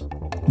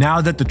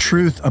 Now that the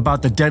truth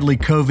about the deadly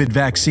COVID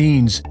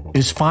vaccines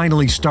is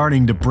finally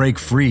starting to break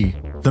free,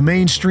 the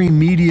mainstream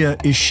media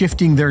is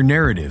shifting their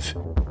narrative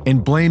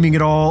and blaming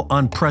it all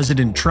on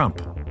President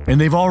Trump.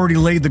 And they've already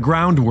laid the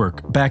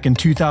groundwork back in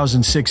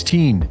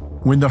 2016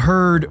 when the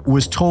herd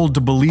was told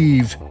to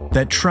believe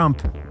that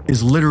Trump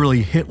is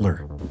literally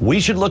Hitler. We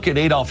should look at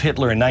Adolf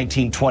Hitler in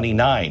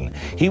 1929.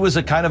 He was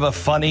a kind of a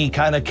funny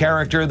kind of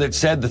character that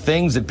said the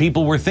things that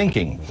people were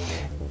thinking.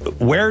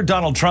 Where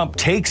Donald Trump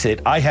takes it,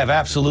 I have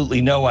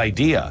absolutely no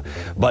idea.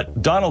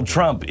 But Donald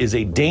Trump is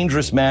a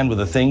dangerous man with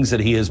the things that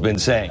he has been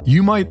saying.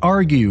 You might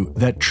argue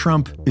that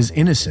Trump is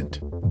innocent,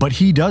 but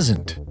he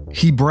doesn't.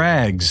 He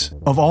brags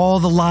of all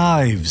the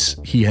lives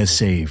he has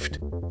saved,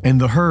 and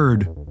the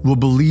herd will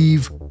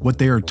believe what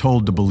they are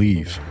told to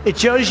believe. It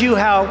shows you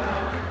how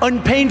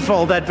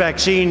unpainful that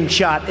vaccine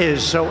shot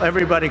is, so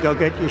everybody go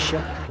get your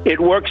shot.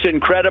 It works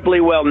incredibly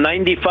well,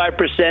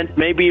 95%,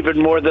 maybe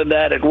even more than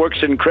that. It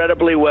works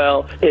incredibly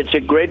well. It's a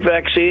great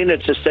vaccine,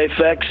 it's a safe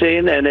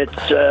vaccine, and it's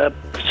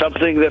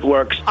something that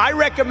works. I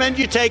recommend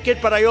you take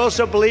it, but I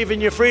also believe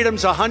in your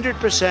freedoms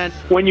 100%.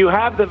 When you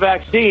have the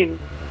vaccine,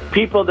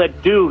 people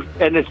that do,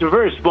 and it's a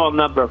very small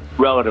number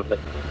relatively,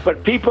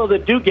 but people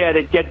that do get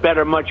it get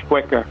better much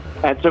quicker.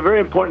 And it's a very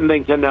important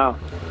thing to know.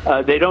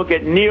 They don't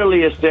get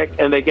nearly as sick,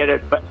 and they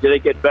get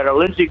better.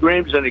 Lindsey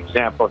Graham's an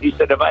example. He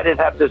said, if I didn't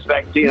have this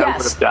vaccine, I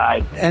would have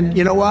died. And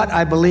you know what?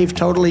 I believe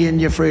totally in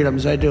your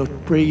freedoms. I do.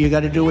 Bree, you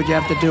got to do what you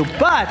have to do.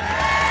 But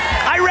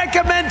I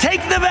recommend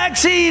take the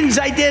vaccines.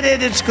 I did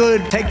it. It's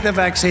good. Take the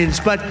vaccines.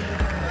 But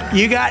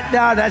you got,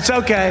 no, that's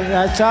okay.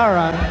 That's all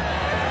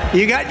right.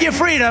 You got your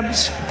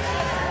freedoms.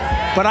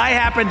 But I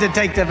happen to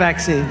take the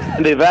vaccine.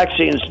 The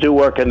vaccines do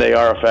work, and they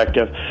are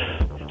effective.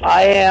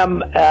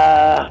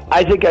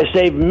 I think I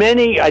saved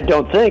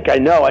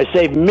I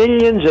saved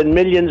millions and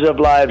millions of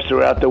lives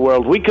throughout the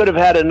world. We could have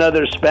had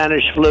another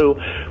Spanish flu.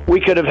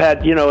 We could have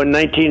had, in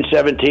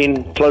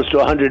 1917, close to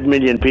 100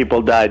 million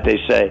people died, they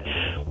say.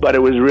 But it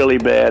was really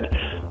bad.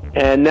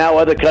 And now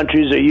other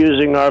countries are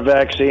using our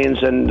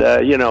vaccines and,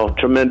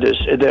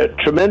 they're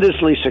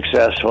tremendously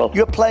successful.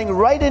 You're playing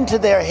right into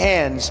their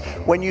hands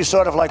when you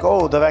sort of like,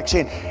 oh, the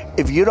vaccine.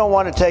 If you don't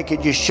want to take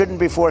it, you shouldn't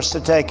be forced to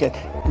take it.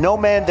 No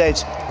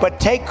mandates, but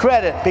take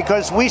credit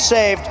because we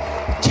saved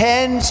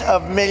tens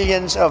of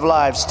millions of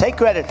lives. Take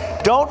credit.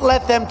 Don't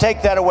let them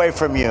take that away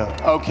from you.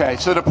 Okay,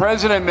 so the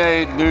president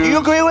made news. Do you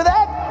agree with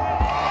that?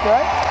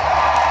 Right?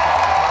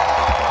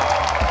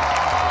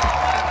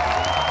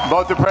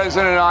 Both the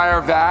president and I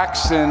are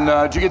vaxxed, and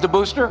did you get the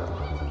booster?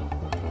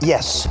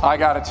 Yes. I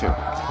got it too.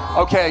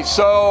 Okay,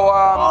 so...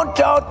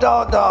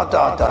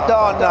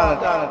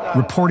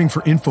 Reporting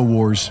for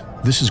InfoWars,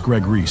 this is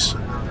Greg Reese.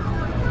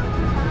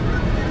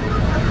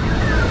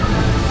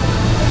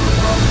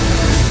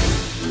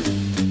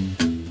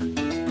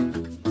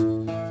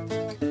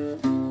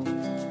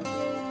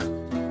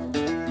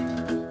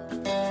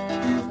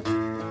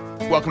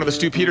 Welcome to the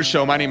Stu Peters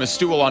Show. My name is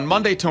Stu. Well, on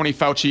Monday, Tony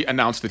Fauci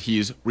announced that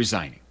he's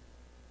resigning.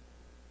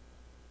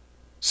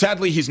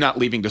 Sadly, he's not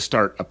leaving to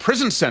start a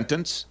prison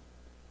sentence,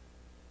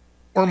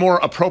 or more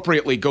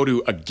appropriately, go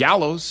to a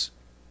gallows.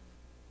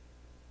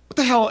 What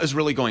the hell is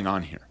really going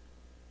on here?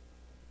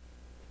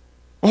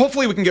 Well,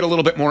 hopefully we can get a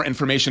little bit more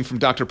information from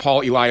Dr.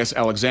 Paul Elias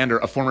Alexander,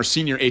 a former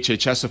senior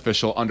HHS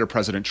official under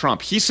President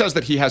Trump. He says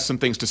that he has some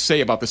things to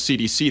say about the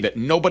CDC that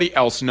nobody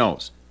else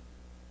knows.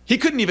 He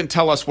couldn't even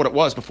tell us what it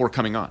was before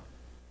coming on.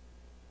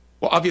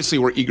 Well, obviously,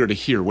 we're eager to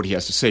hear what he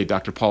has to say.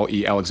 Dr. Paul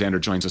E. Alexander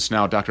joins us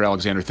now. Dr.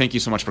 Alexander, thank you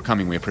so much for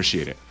coming. We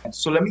appreciate it.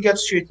 So let me get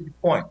straight to the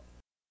point.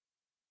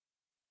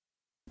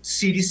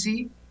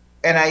 CDC,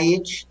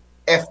 NIH,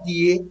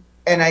 FDA,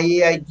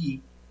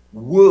 NIAID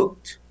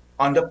worked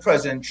under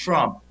President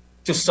Trump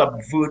to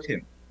subvert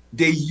him.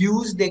 They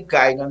used their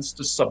guidance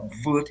to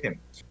subvert him.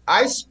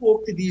 I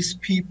spoke to these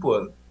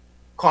people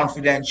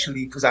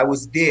confidentially because I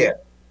was there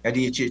at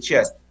the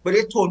HHS, but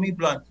they told me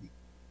bluntly,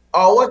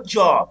 our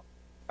job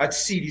at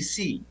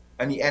CDC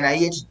and the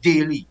NIH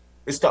daily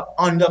is to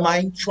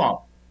undermine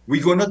Trump.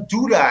 We're going to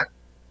do that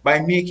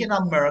by making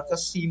America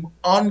seem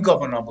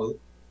ungovernable,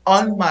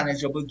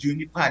 unmanageable during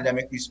the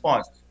pandemic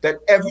response, that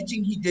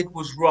everything he did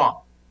was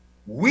wrong.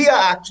 We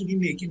are actually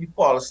making the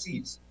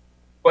policies,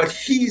 but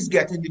he's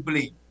getting the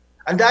blame.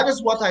 And that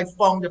is what I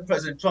found that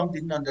President Trump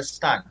didn't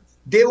understand.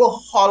 They were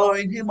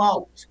hollowing him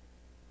out,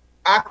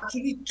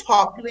 actually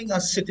toppling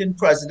a sitting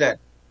president,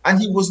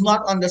 and he was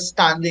not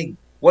understanding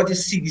what the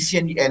CDC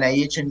and the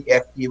NIH and the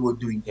FDA were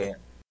doing to him.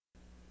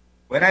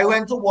 When I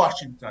went to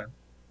Washington,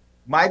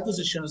 my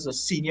position was a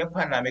senior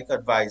pandemic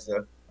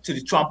advisor to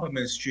the Trump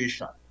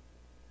administration.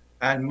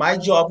 And my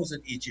job was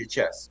at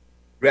HHS.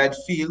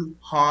 Redfield,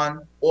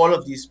 Hahn, all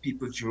of these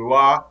people,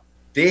 Giroir,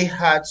 they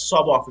had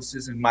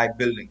sub-offices in my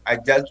building. I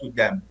dealt with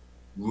them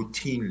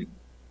routinely.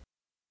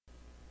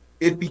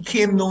 It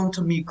became known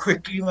to me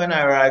quickly when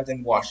I arrived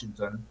in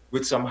Washington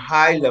with some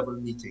high-level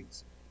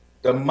meetings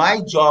that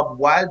my job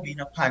while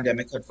being a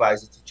pandemic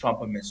advisor to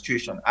Trump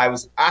administration, I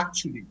was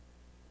actually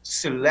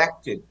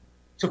selected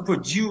to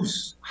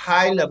produce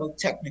high-level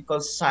technical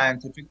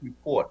scientific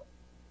report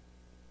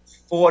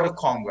for the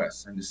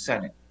Congress and the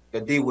Senate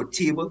that they would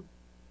table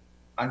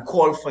and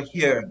call for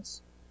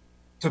hearings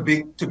to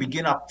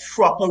begin a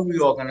proper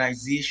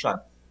reorganization.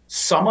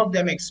 Some of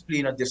them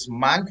explain a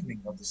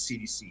dismantling of the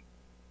CDC.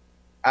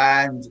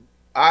 And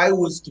I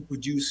was to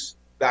produce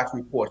that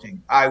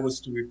reporting. I was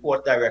to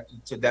report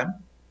directly to them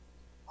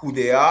who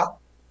they are,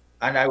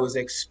 and I was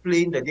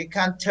explained that they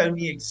can't tell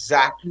me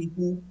exactly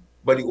who,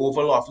 but the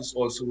Oval Office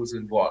also was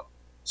involved.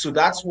 So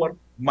that's what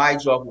my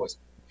job was.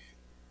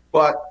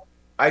 But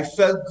I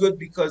felt good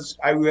because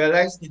I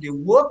realized that there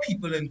were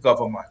people in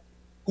government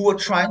who were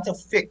trying to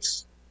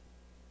fix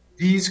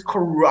these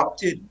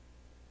corrupted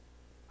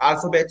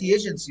alphabet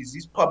agencies,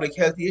 these public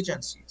health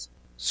agencies.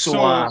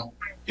 So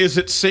is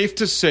it safe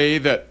to say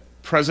that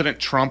President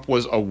Trump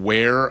was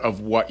aware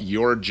of what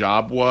your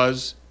job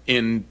was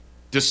in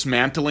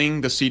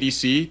dismantling the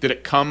CDC? Did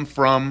it come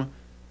from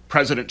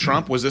President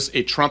Trump? Was this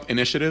a Trump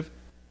initiative?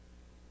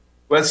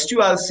 Well,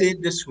 Stu, I'll say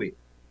it this way.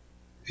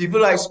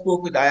 People I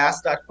spoke with, I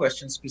asked that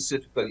question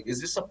specifically.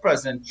 Is this a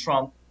President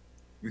Trump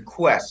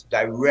request,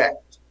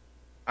 direct?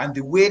 And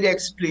the way they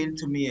explained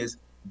to me is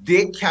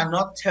they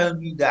cannot tell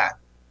me that,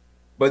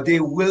 but they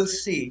will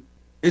say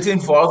it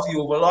involves the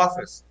Oval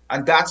Office.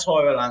 And that's how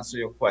I'll answer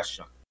your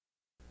question.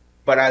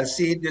 But I'll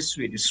say it this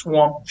way. The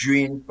swamp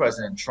drained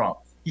President Trump.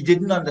 He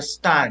didn't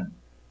understand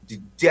the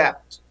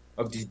depth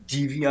of the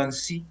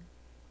deviancy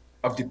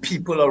of the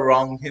people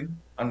around him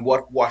and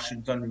what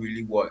Washington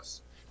really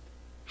was.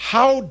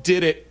 How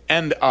did it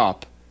end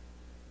up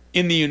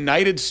in the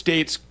United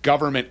States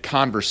government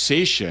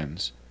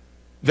conversations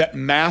that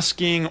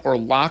masking or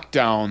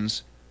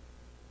lockdowns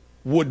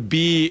would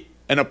be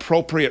an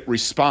appropriate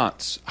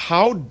response?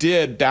 How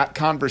did that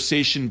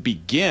conversation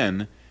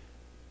begin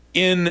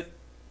in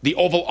the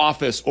Oval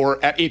Office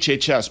or at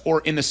HHS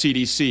or in the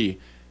CDC?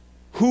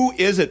 Who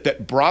is it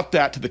that brought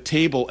that to the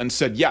table and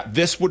said, yeah,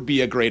 this would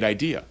be a great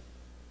idea?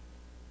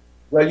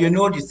 Well, you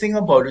know, the thing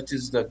about it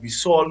is that we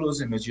saw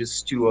those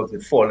images too of the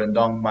fallen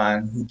down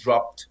man who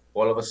dropped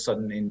all of a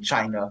sudden in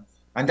China.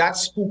 And that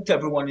spooked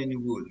everyone in the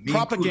world.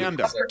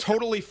 Propaganda.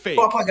 Totally fake.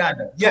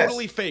 Propaganda. Yes.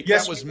 Totally fake.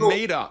 Yes, that was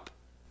made up.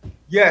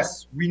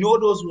 Yes, we know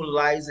those were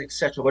lies,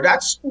 etc. But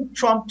that spooked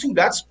Trump too.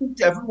 That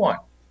spooked everyone.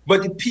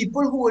 But the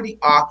people who were the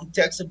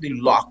architects of the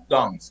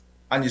lockdowns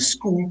and the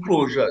school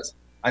closures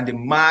and the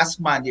mask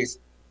mandates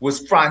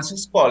was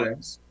Francis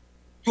Collins,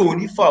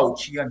 Tony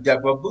Fauci, and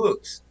Deborah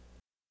Birx.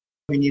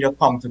 We need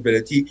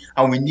accountability,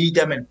 and we need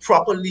them in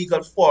proper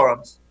legal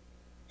forums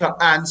to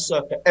answer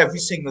to every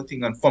single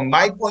thing. And from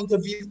my point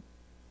of view,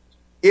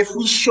 if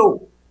we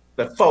show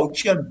that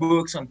Fauci and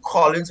Birx and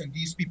Collins and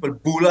these people,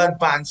 Bulla and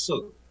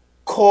Bansal,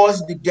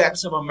 caused the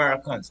deaths of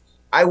Americans,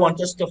 I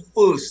want us to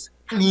first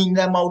clean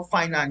them out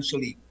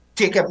financially,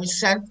 take every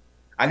cent,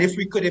 and if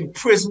we could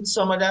imprison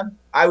some of them,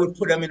 I would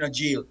put them in a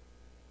jail.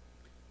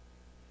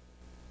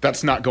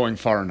 That's not going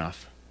far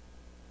enough,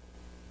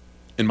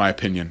 in my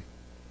opinion.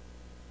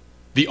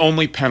 The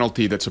only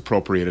penalty that's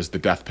appropriate is the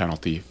death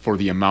penalty for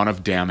the amount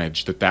of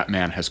damage that that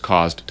man has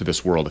caused to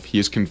this world. If he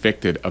is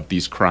convicted of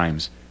these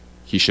crimes,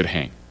 he should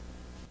hang.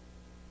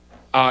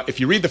 If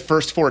you read the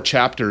first 4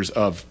 chapters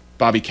of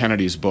Bobby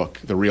Kennedy's book,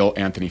 The Real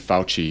Anthony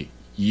Fauci,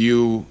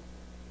 you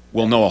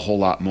will know a whole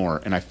lot more,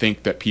 and I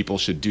think that people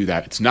should do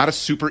that. It's not a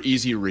super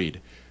easy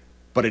read,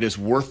 but it is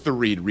worth the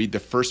read. Read the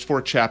first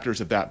 4 chapters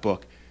of that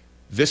book.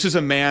 This is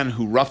a man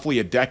who roughly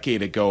a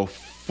decade ago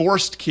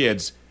forced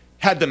kids,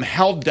 had them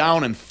held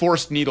down and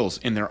forced needles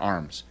in their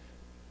arms.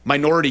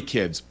 Minority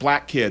kids,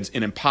 black kids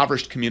in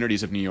impoverished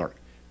communities of New York.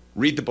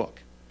 Read the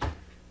book.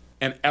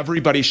 And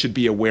everybody should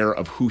be aware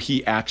of who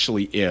he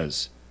actually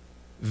is.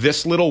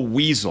 This little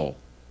weasel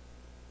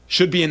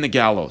should be in the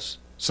gallows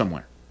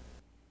somewhere.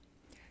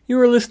 You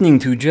are listening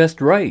to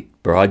Just Right,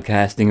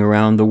 broadcasting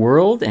around the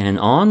world and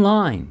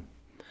online.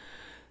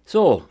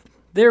 So,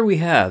 there we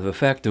have,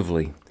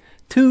 effectively,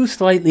 2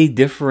 slightly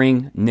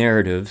differing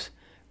narratives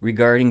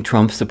regarding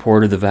Trump's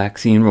support of the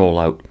vaccine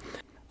rollout.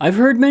 I've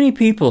heard many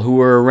people who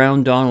were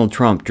around Donald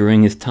Trump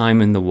during his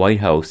time in the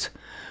White House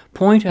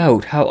point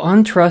out how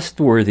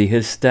untrustworthy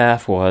his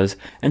staff was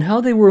and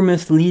how they were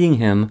misleading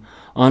him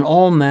on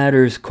all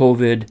matters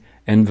COVID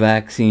and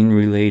vaccine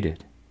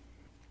related.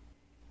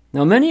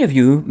 Now, many of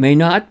you may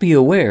not be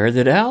aware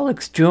that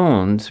Alex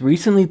Jones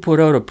recently put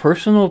out a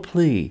personal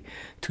plea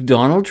to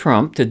Donald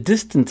Trump to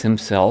distance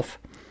himself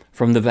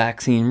from the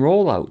vaccine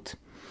rollout.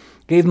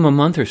 Gave him a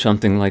month or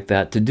something like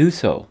that to do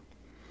so.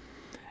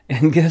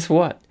 And guess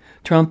what?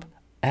 Trump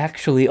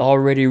actually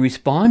already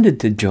responded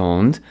to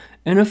Jones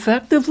and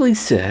effectively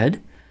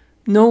said,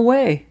 no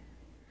way.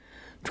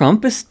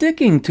 Trump is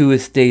sticking to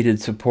his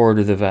stated support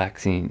of the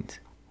vaccines.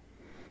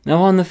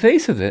 Now, on the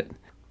face of it,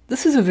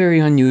 this is a very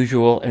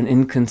unusual and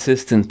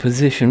inconsistent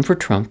position for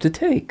Trump to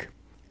take.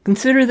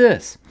 Consider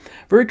this.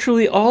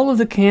 Virtually all of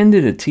the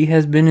candidates he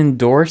has been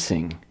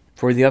endorsing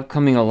for the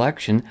upcoming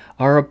election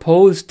are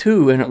opposed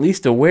to and at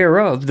least aware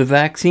of the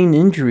vaccine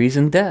injuries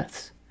and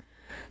deaths.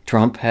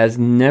 Trump has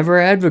never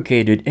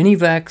advocated any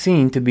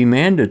vaccine to be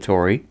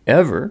mandatory,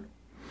 ever.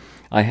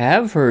 I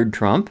have heard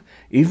Trump,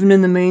 even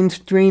in the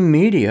mainstream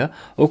media,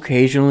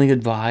 occasionally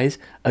advise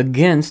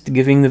against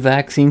giving the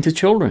vaccine to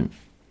children.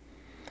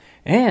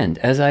 And,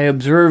 as I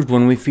observed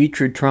when we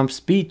featured Trump's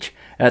speech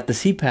at the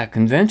CPAC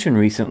convention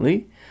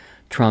recently,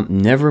 Trump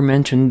never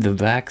mentioned the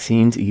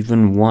vaccines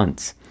even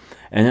once,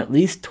 and at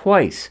least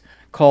twice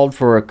called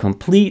for a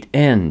complete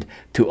end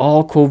to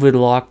all COVID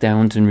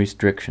lockdowns and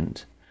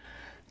restrictions.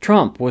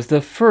 Trump was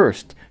the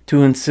first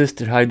to insist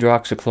that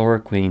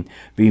hydroxychloroquine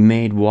be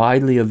made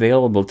widely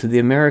available to the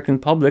American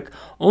public,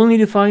 only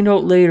to find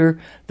out later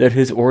that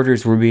his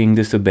orders were being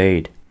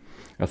disobeyed,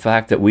 a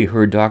fact that we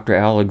heard Dr.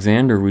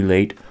 Alexander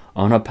relate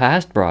on a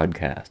past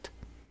broadcast.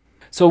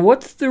 So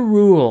what's the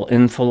rule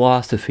in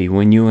philosophy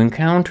when you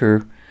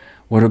encounter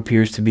what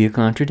appears to be a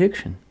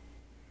contradiction?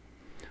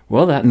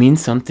 Well, that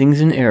means something's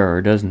in error,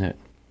 doesn't it?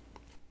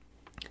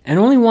 And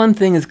only one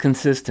thing is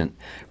consistent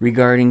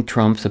regarding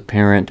Trump's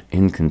apparent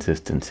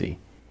inconsistency.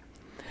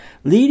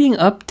 Leading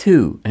up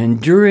to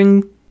and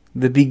during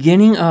the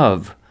beginning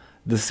of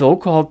the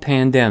so-called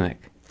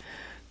pandemic,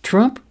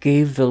 Trump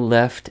gave the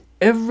left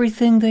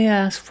everything they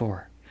asked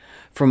for,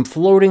 from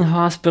floating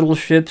hospital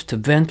ships to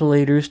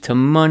ventilators to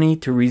money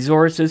to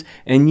resources,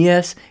 and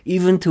yes,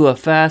 even to a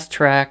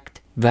fast-tracked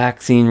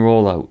vaccine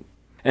rollout.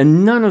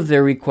 And none of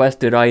their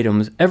requested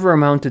items ever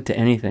amounted to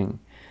anything,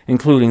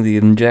 including the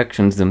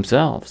injections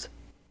themselves.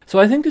 So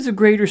I think there's a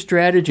greater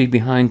strategy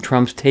behind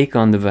Trump's take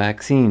on the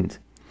vaccines.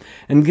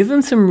 And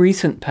given some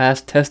recent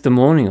past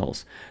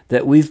testimonials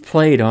that we've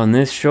played on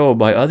this show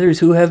by others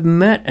who have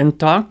met and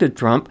talked to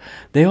Trump,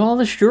 they all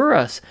assure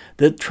us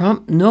that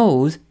Trump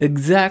knows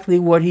exactly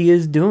what he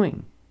is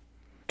doing.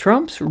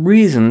 Trump's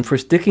reason for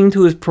sticking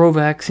to his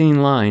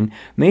pro-vaccine line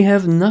may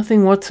have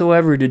nothing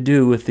whatsoever to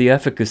do with the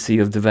efficacy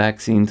of the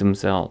vaccines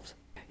themselves.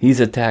 He's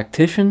a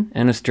tactician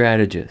and a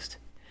strategist.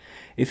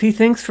 If he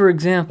thinks, for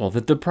example,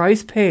 that the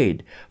price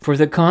paid for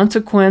the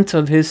consequence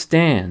of his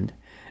stand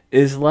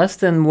is less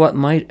than what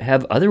might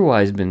have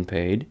otherwise been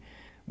paid,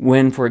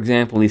 when, for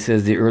example, he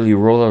says the early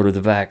rollout of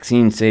the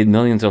vaccine saved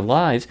millions of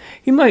lives,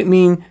 he might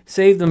mean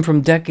save them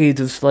from decades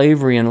of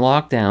slavery and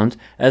lockdowns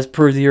as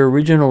per the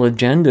original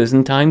agendas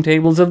and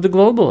timetables of the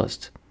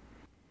globalists.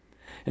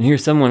 And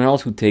here's someone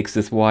else who takes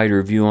this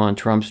wider view on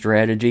Trump's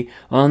strategy.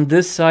 On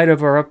this side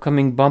of our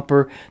upcoming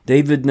bumper,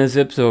 David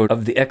Nazipso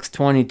of the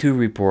X22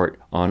 report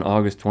on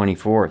August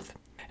 24th.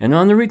 And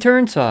on the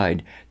return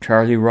side,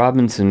 Charlie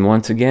Robinson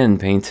once again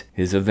paints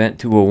his Event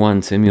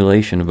 201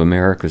 simulation of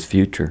America's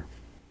future.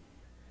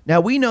 Now,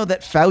 we know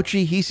that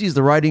Fauci, he sees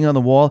the writing on the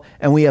wall,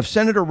 and we have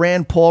Senator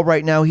Rand Paul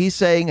right now. He's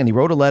saying, and he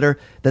wrote a letter,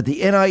 that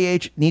the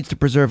NIH needs to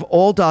preserve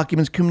all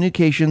documents,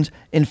 communications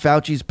in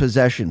Fauci's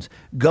possessions,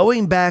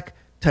 going back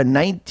to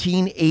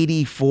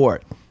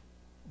 1984.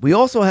 We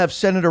also have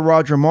Senator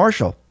Roger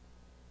Marshall.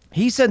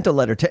 He sent a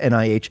letter to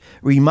NIH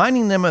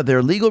reminding them of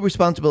their legal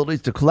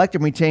responsibilities to collect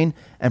and retain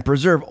and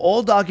preserve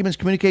all documents,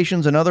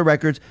 communications, and other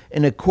records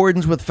in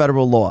accordance with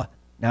federal law.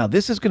 Now,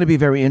 this is going to be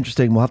very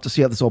interesting. We'll have to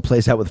see how this all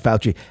plays out with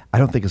Fauci. I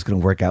don't think it's going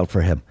to work out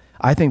for him.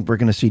 I think we're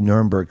going to see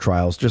Nuremberg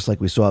trials, just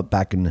like we saw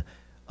back in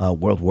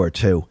World War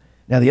II.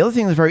 Now, the other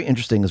thing that's very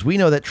interesting is we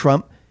know that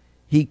Trump,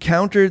 he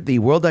countered the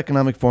World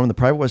Economic Forum, the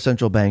Private West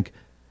Central Bank.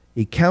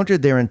 He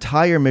countered their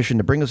entire mission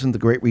to bring us into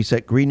the Great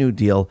Reset, Green New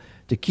Deal,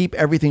 to keep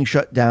everything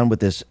shut down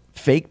with this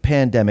fake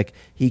pandemic.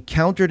 He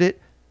countered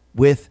it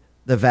with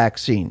the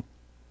vaccine.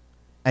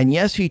 And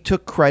yes, he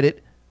took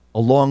credit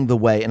along the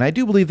way. And I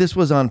do believe this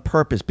was on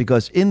purpose,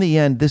 because in the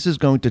end, this is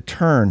going to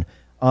turn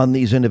on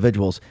these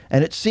individuals.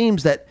 And it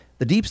seems that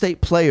the deep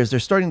state players, they're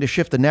starting to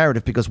shift the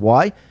narrative, because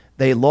why?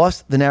 They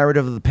lost the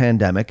narrative of the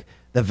pandemic.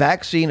 The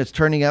vaccine is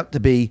turning out to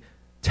be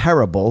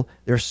terrible.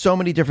 There's so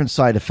many different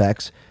side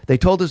effects. They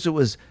told us it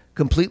was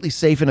completely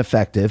safe and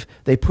effective.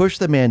 They pushed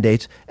the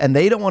mandates, and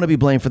they don't want to be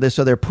blamed for this,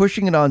 so they're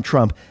pushing it on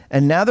Trump.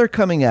 And now they're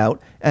coming out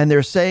and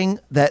they're saying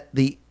that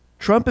the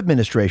Trump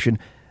administration,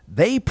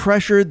 they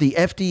pressured the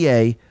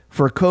FDA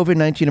for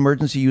COVID-19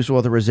 emergency use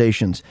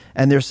authorizations.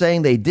 And they're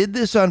saying they did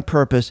this on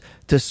purpose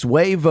to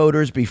sway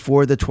voters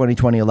before the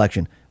 2020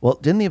 election. Well,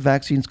 didn't the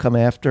vaccines come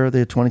after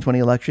the 2020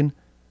 election?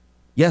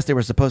 Yes, they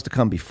were supposed to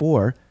come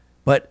before,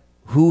 but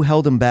who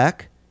held them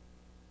back?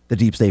 The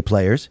deep state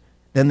players.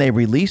 Then they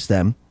released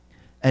them.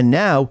 And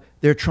now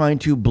they're trying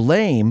to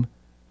blame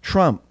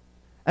Trump.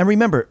 And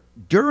remember,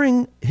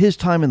 during his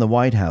time in the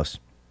White House,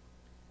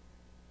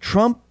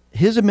 Trump,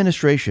 his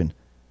administration,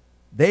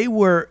 they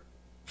were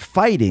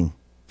fighting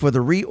for the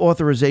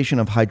reauthorization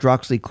of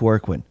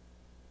hydroxychloroquine.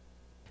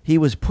 He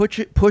was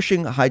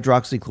pushing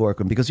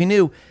hydroxychloroquine because he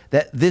knew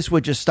that this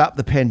would just stop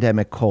the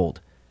pandemic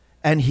cold.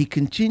 And he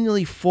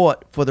continually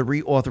fought for the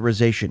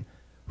reauthorization.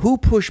 Who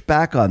pushed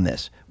back on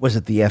this? Was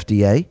it the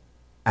FDA?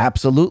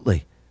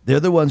 Absolutely. They're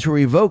the ones who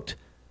revoked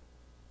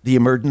the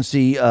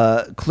emergency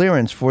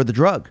clearance for the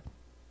drug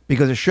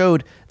because it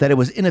showed that it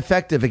was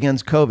ineffective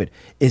against COVID.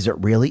 Is it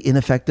really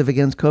ineffective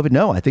against COVID?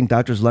 No, I think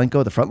Dr.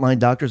 Zelenko, the frontline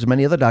doctors, and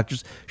many other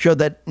doctors showed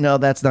that, no,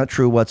 that's not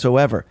true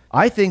whatsoever.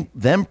 I think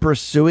them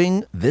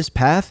pursuing this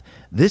path,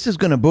 this is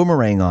going to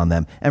boomerang on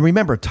them. And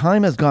remember,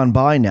 time has gone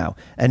by now,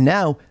 and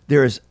now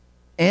there is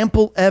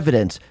ample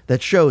evidence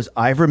that shows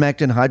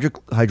ivermectin,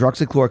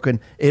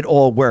 hydroxychloroquine, it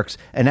all works.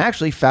 And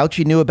actually,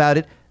 Fauci knew about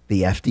it.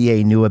 The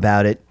FDA knew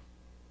about it.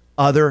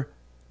 Other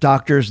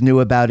doctors knew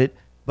about it,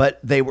 but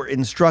they were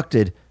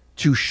instructed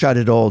to shut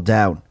it all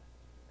down.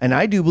 And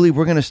I do believe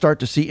we're going to start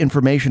to see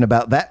information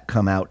about that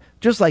come out,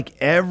 just like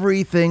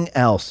everything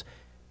else.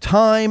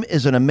 Time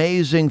is an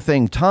amazing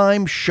thing.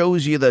 Time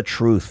shows you the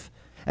truth.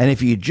 And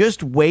if you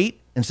just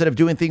wait, instead of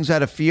doing things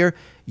out of fear,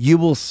 you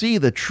will see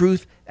the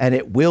truth and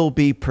it will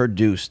be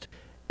produced.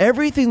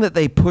 Everything that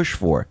they push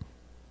for,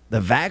 the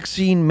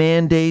vaccine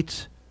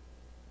mandates,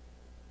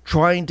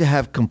 trying to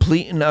have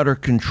complete and utter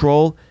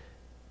control,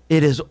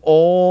 it has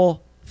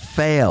all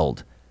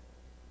failed.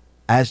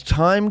 As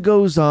time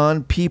goes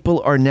on,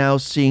 people are now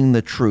seeing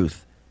the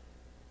truth.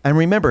 And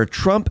remember,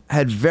 Trump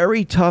had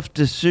very tough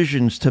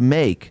decisions to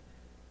make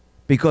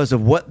because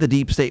of what the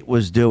deep state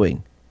was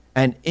doing.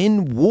 And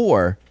in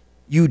war,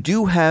 you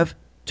do have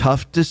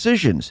tough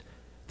decisions.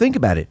 Think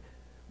about it.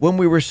 When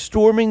we were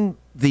storming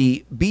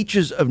the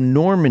beaches of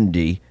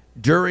Normandy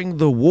during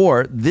the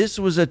war, this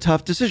was a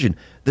tough decision.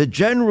 The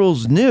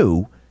generals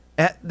knew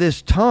at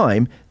this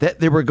time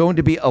that there were going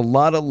to be a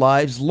lot of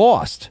lives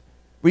lost.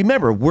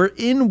 Remember, we're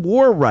in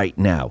war right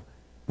now.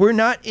 We're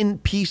not in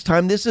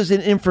peacetime. This is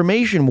an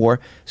information war.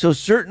 So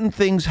certain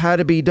things had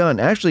to be done.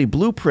 Actually,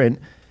 Blueprint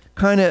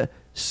kind of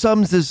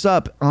sums this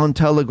up on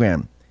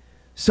Telegram.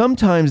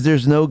 Sometimes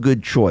there's no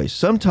good choice.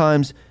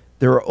 Sometimes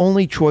there are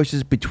only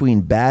choices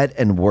between bad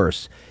and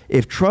worse.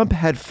 If Trump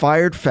had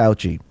fired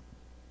Fauci,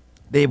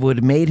 they would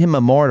have made him a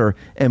martyr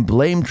and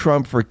blamed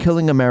Trump for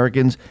killing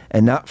Americans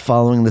and not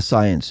following the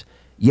science.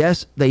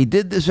 Yes, they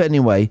did this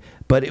anyway,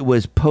 but it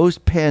was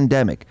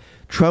post-pandemic.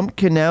 Trump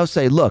can now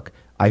say, look,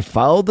 I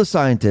followed the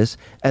scientists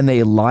and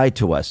they lied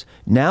to us.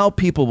 Now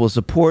people will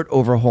support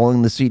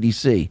overhauling the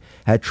CDC.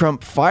 Had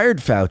Trump fired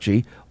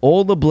Fauci,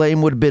 all the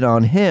blame would have been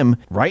on him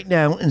right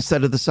now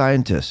instead of the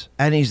scientists.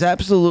 And he's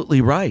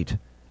absolutely right.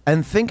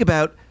 And think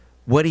about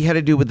what he had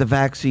to do with the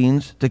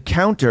vaccines to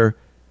counter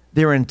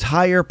their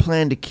entire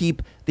plan to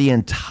keep the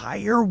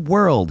entire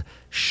world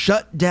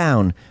shut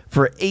down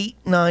for 8,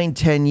 9,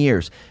 10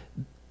 years.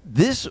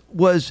 This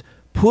was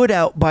put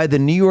out by the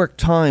New York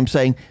Times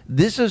saying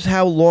this is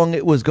how long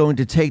it was going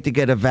to take to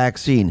get a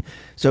vaccine.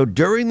 So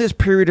during this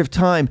period of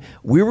time,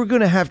 we were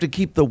going to have to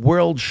keep the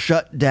world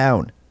shut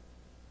down.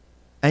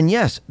 And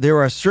yes, there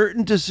are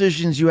certain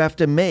decisions you have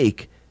to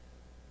make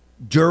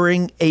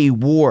during a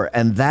war,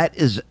 and that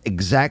is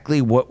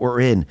exactly what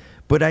we're in.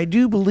 But I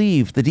do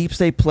believe the deep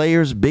state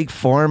players, Big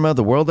Pharma,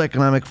 the World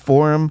Economic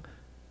Forum,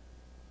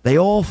 they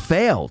all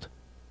failed.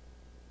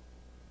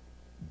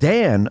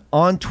 Dan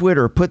on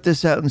Twitter put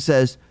this out and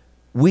says,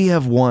 we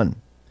have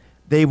won.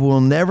 They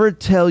will never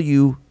tell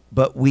you,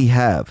 but we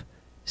have.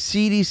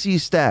 CDC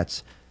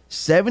stats,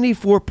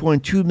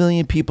 74.2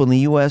 million people in the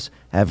U.S.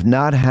 have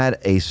not had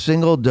a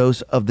single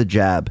dose of the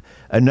jab.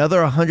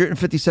 Another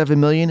 157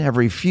 million have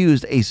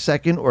refused a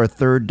second or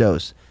third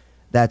dose.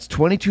 That's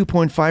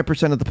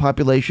 22.5% of the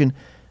population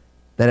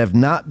that have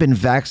not been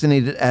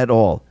vaccinated at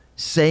all.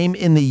 Same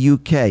in the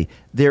UK.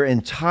 Their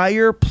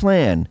entire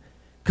plan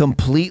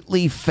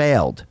completely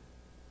failed.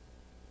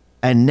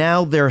 And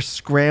now they're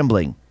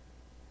scrambling.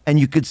 And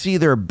you could see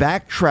they're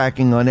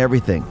backtracking on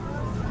everything.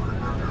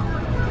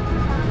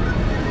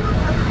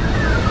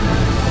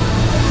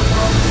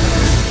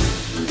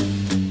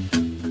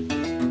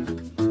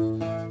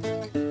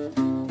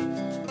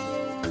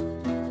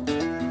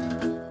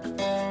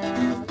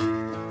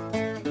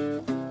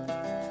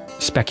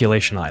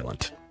 Speculation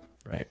Island,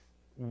 right?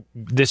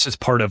 This is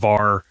part of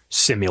our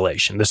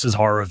simulation. This is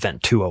our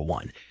event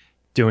 201.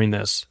 Doing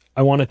this,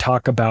 I want to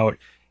talk about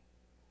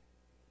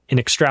and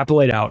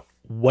extrapolate out,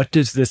 what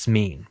does this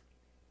mean?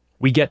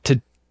 We get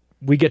to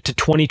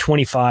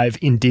 2025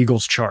 in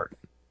Deagle's chart.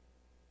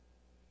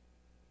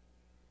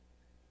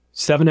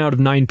 7 out of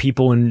 9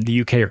 people in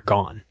the UK are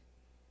gone.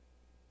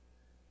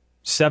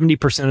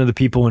 70% of the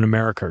people in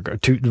America,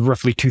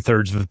 roughly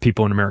 2/3 of the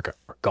people in America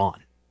are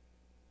gone.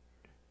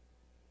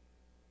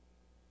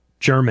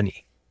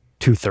 Germany,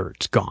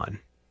 2/3 gone.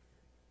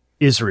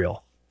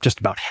 Israel, just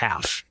about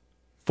half.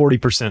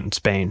 40% in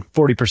Spain,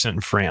 40%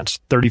 in France,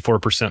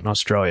 34% in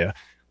Australia,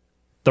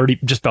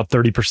 just about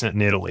 30%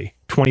 in Italy,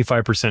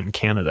 25% in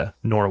Canada,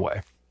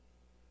 Norway,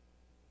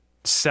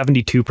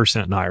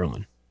 72% in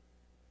Ireland.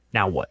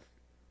 Now what?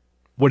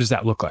 What does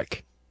that look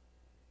like?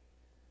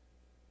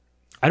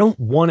 I don't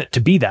want it to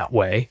be that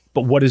way,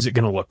 but what is it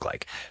going to look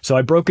like? So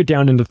I broke it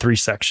down into 3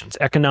 sections: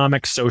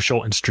 economic,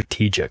 social, and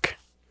strategic.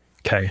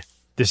 Okay.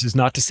 This is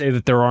not to say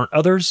that there aren't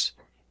others,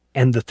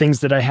 and the things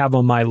that I have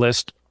on my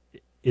list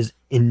is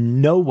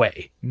in no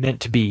way meant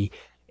to be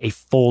a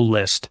full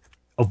list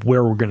of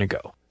where we're going to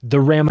go. The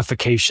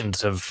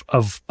ramifications of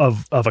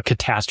a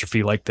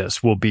catastrophe like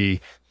this will be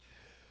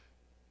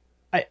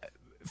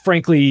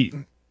frankly,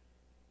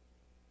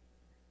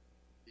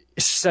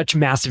 such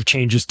massive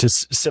changes to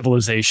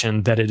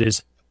civilization that it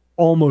is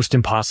almost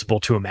impossible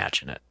to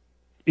imagine it.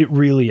 It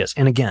really is.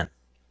 And again,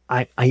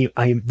 I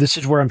this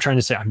is where I'm trying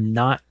to say, I'm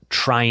not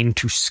trying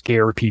to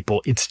scare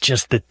people. It's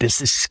just that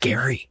this is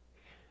scary.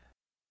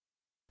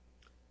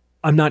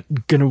 I'm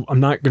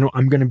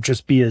gonna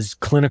just be as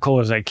clinical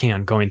as I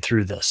can going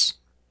through this.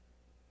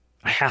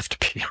 I have to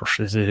be.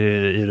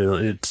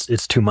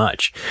 It's too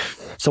much.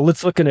 So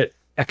let's look at it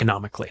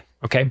economically.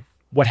 Okay.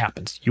 What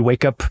happens? You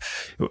wake up,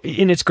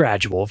 and it's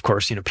gradual, of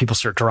course. People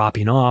start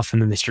dropping off,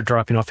 and then they start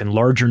dropping off in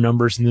larger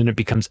numbers, and then it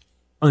becomes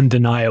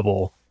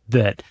undeniable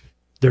that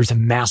there's a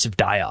massive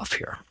die-off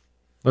here.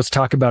 Let's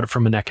talk about it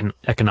from an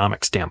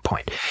economic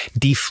standpoint.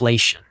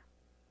 Deflation.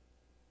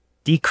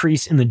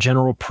 Decrease in the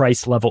general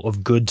price level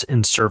of goods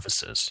and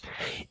services.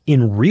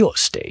 In real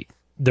estate,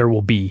 there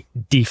will be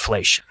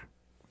deflation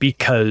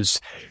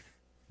because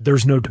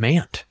there's no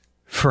demand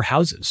for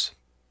houses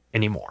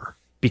anymore,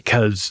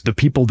 because the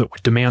people that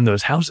would demand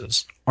those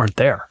houses aren't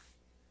there.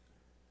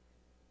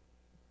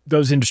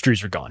 Those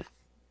industries are gone.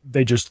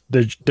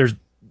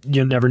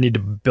 You never need to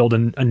build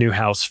a new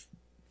house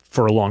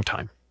for a long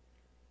time.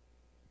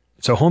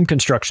 So home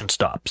construction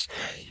stops.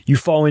 You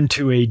fall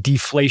into a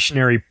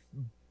deflationary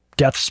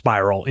death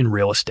spiral in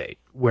real estate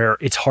where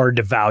it's hard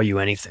to value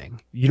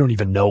anything. You don't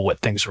even know what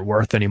things are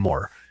worth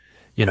anymore.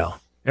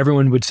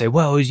 Everyone would say,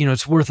 well,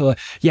 it's worth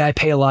I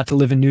pay a lot to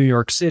live in New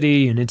York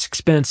City, and it's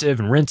expensive,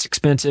 and rent's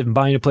expensive, and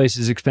buying a place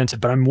is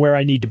expensive, but I'm where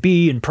I need to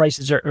be, and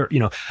prices are,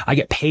 I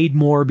get paid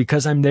more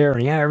because I'm there,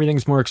 and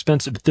everything's more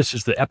expensive, but this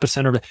is the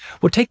epicenter of it.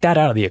 Well, take that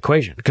out of the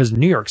equation, because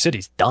New York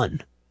City's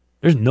done.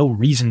 There's no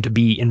reason to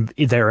be in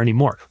there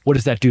anymore. What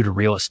does that do to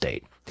real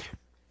estate?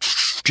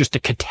 Just a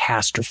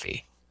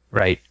catastrophe,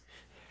 right?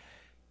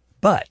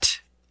 But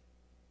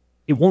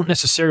it won't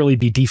necessarily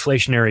be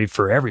deflationary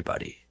for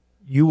everybody.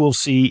 You will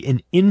see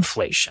an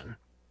inflation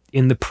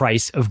in the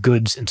price of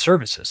goods and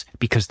services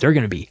because they're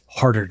going to be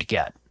harder to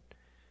get.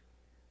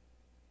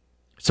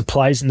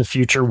 Supplies in the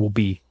future will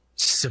be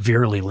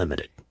severely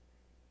limited.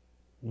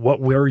 What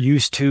we're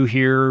used to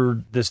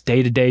here, this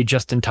day-to-day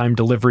just-in-time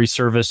delivery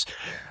service,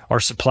 our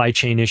supply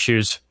chain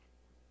issues,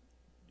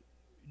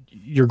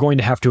 you're going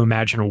to have to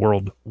imagine a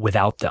world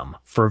without them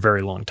for a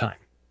very long time.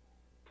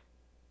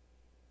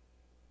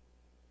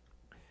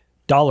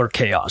 Dollar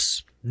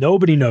chaos.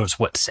 Nobody knows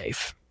what's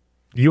safe.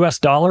 US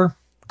dollar,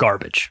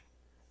 garbage.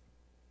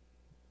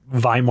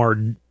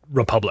 Weimar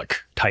Republic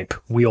type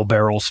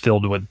wheelbarrows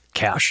filled with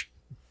cash.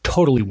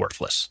 Totally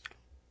worthless.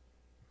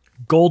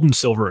 Gold and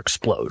silver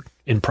explode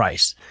in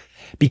price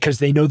because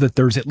they know that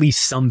there's at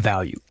least some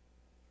value.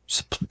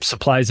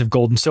 Supplies of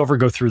gold and silver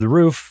go through the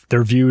roof.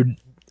 They're viewed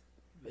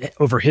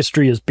over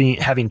history as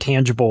having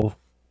tangible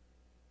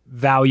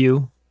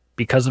value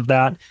because of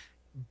that.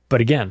 But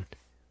again,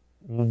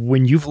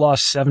 when you've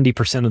lost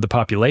 70% of the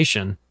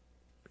population,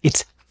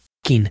 it's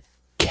fucking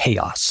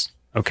chaos.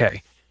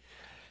 Okay.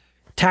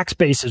 Tax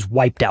base is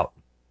wiped out.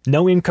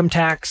 No income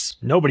tax.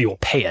 Nobody will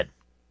pay it.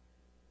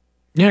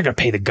 You're not going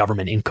to pay the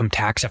government income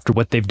tax after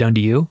what they've done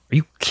to you. Are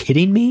you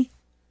kidding me?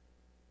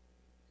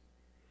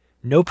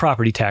 No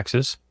property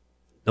taxes.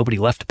 Nobody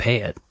left to pay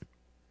it.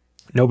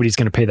 Nobody's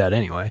going to pay that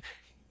anyway.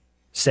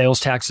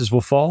 Sales taxes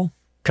will fall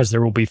because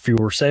there will be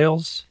fewer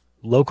sales.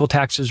 Local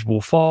taxes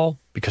will fall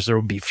because there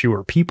will be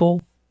fewer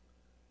people.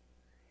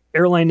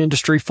 Airline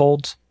industry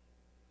folds.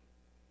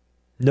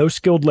 No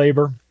skilled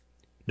labor.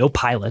 No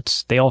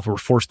pilots. They all were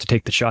forced to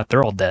take the shot.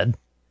 They're all dead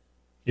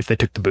if they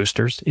took the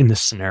boosters in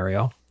this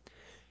scenario.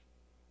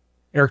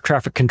 Air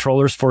traffic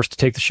controllers forced to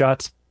take the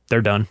shots.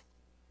 They're done.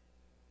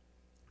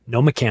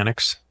 No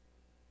mechanics.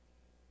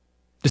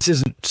 This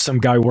isn't some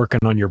guy working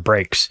on your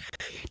brakes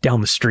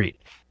down the street.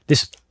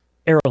 This is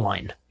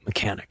airline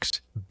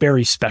mechanics.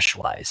 Very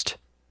specialized.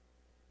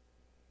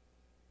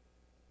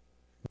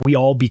 We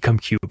all become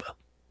Cuba.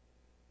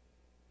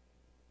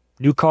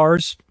 New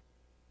cars?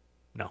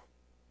 No.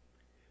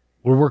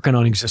 We're working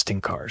on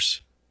existing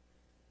cars.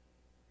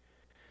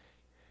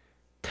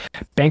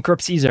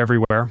 Bankruptcies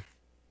everywhere.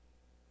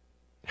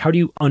 How do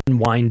you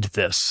unwind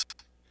this?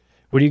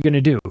 What are you going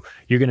to do?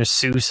 You're going to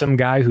sue some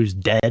guy who's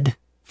dead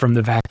from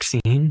the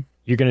vaccine?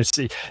 You're going to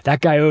say, that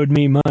guy owed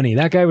me money.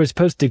 That guy was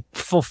supposed to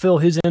fulfill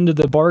his end of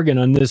the bargain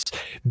on this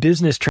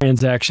business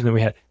transaction that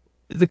we had.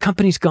 The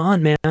company's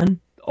gone, man.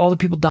 All the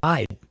people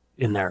died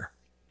in there.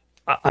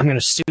 I'm going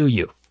to sue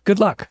you. Good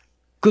luck.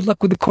 Good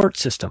luck with the court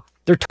system.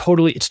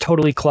 It's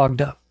totally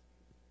clogged up.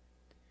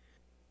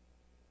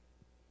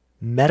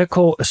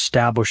 Medical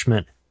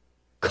establishment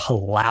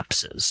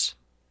collapses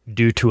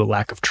due to a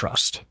lack of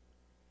trust.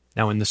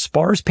 Now, in the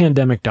SPARS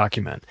pandemic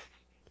document,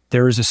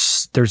 there's a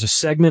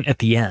segment at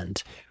the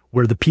end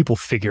where the people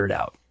figure it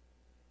out.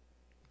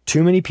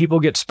 Too many people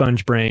get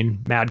sponge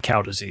brain, mad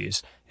cow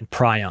disease, and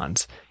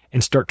prions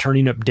and start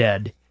turning up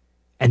dead,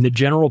 and the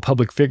general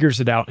public figures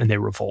it out and they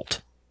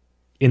revolt.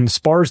 In the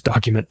SPARS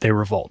document, they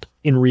revolt.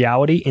 In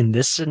reality, in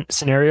this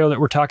scenario that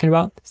we're talking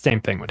about,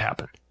 same thing would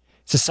happen.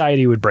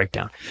 Society would break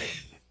down.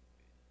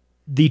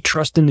 the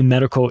trust in the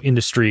medical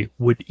industry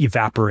would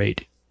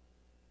evaporate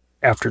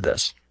after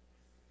this.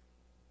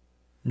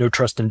 No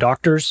trust in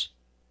doctors.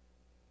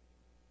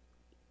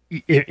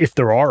 If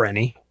there are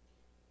any.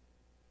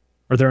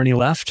 Are there any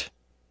left?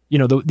 You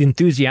know, the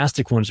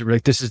enthusiastic ones are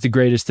like, this is the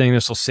greatest thing.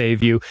 This will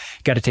save you.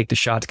 Got to take the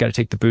shots. Got to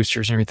take the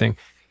boosters and everything.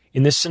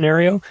 In this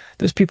scenario,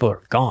 those people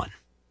are gone.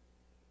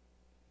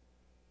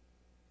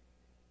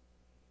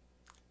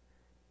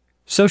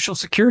 Social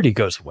Security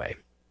goes away.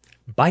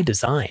 By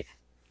design,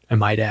 I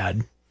might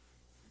add.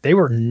 They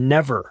were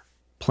never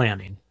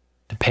planning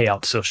to pay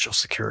out Social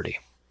Security.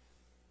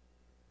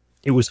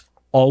 It was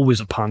always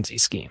a Ponzi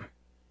scheme.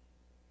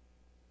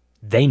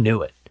 They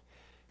knew it.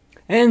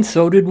 And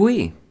so did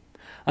we.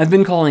 I've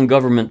been calling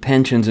government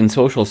pensions and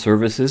social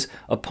services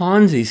a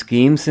Ponzi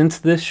scheme since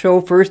this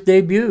show first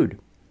debuted.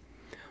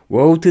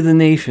 Woe to the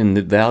nation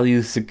that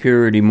values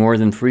security more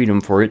than freedom,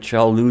 for it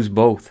shall lose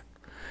both.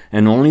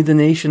 And only the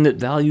nation that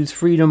values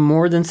freedom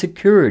more than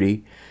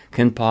security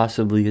can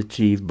possibly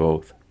achieve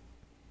both.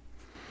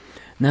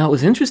 Now, it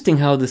was interesting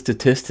how the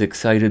statistics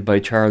cited by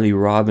Charlie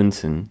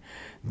Robinson,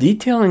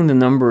 detailing the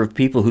number of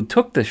people who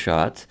took the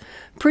shots,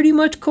 pretty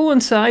much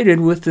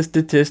coincided with the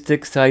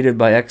statistics cited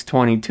by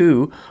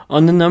X22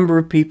 on the number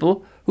of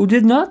people who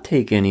did not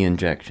take any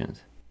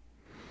injections.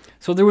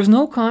 So there was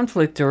no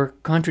conflict or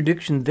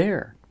contradiction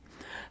there.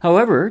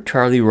 However,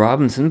 Charlie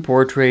Robinson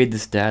portrayed the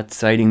stats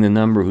citing the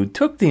number who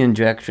took the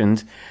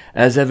injections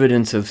as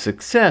evidence of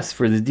success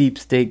for the deep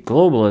state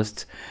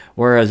globalists,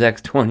 whereas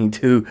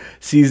X22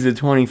 sees the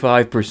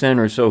 25%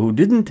 or so who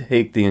didn't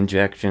take the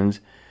injections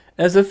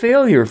as a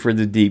failure for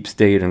the deep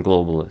state and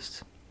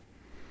globalists.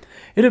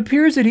 It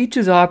appears that each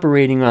is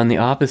operating on the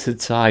opposite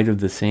side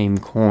of the same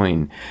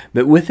coin,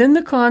 but within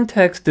the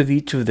context of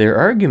each of their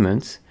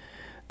arguments,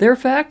 their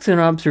facts and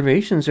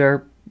observations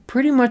are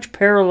pretty much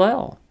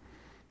parallel.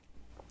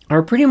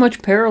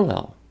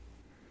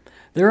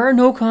 There are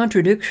no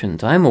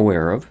contradictions I'm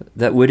aware of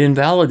that would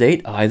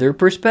invalidate either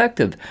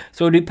perspective,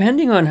 so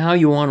depending on how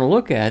you want to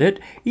look at it,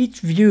 each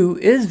view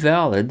is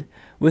valid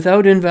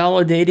without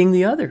invalidating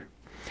the other.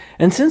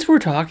 And since we're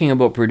talking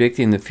about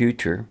predicting the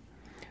future,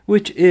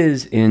 which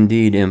is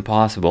indeed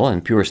impossible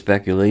and pure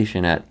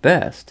speculation at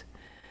best,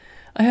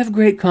 I have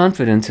great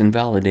confidence in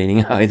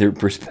validating either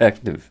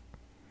perspective.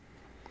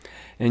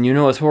 And you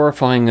know, as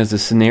horrifying as the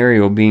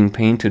scenario being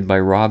painted by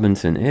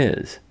Robinson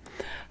is,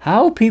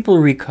 how people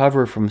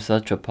recover from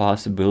such a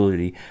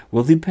possibility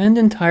will depend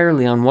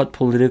entirely on what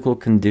political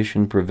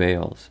condition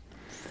prevails,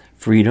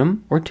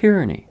 freedom or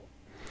tyranny.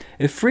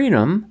 If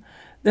freedom,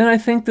 then I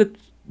think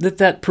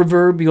that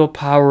proverbial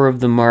power of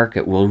the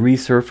market will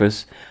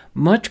resurface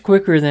much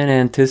quicker than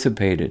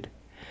anticipated.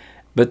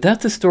 But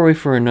that's a story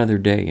for another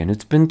day, and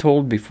it's been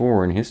told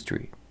before in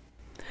history.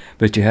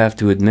 But you have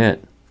to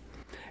admit,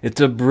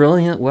 it's a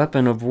brilliant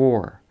weapon of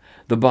war,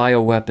 the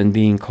bioweapon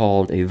being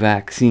called a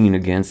vaccine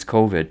against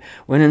COVID,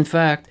 when in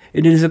fact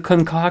it is a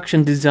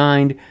concoction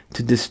designed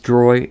to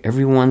destroy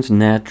everyone's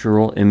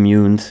natural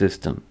immune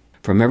system.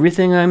 From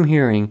everything I'm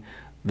hearing,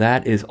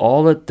 that is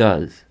all it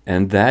does,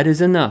 and that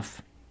is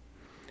enough.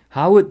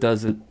 How it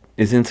does it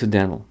is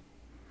incidental.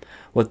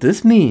 What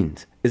this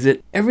means is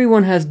that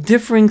everyone has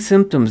differing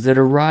symptoms that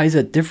arise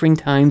at differing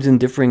times and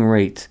differing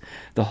rates.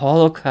 The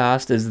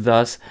Holocaust is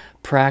thus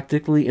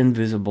practically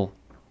invisible.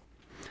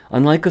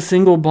 Unlike a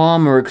single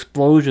bomb or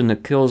explosion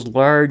that kills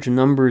large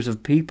numbers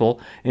of people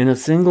in a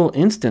single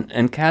instant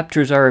and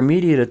captures our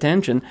immediate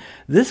attention,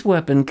 this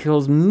weapon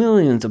kills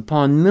millions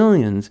upon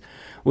millions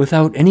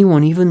without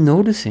anyone even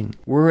noticing,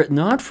 were it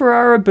not for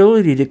our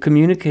ability to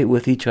communicate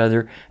with each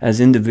other as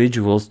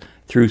individuals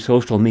through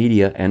social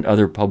media and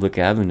other public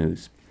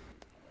avenues.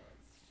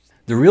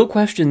 The real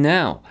question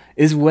now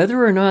is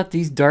whether or not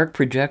these dark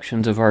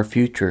projections of our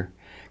future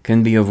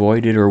can be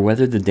avoided or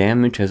whether the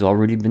damage has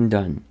already been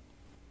done.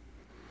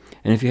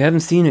 And if you haven't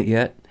seen it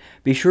yet,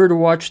 be sure to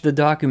watch the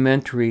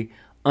documentary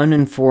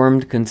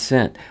Uninformed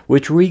Consent,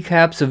 which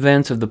recaps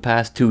events of the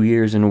past 2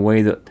 years in a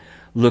way that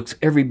looks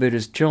every bit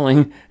as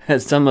chilling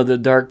as some of the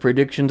dark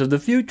predictions of the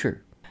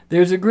future.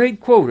 There's a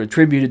great quote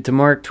attributed to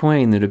Mark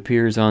Twain that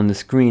appears on the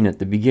screen at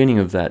the beginning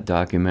of that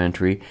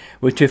documentary,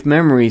 which, if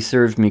memory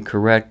serves me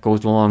correct,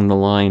 goes along the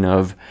line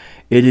of,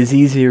 "It is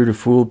easier to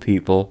fool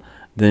people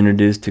than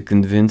it is to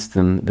convince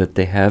them that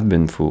they have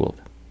been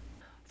fooled."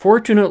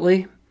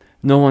 Fortunately,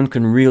 no one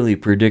can really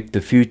predict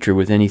the future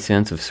with any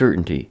sense of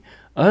certainty,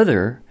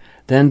 other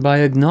than by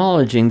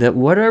acknowledging that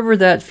whatever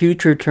that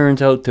future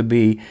turns out to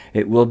be,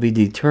 it will be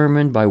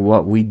determined by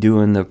what we do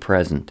in the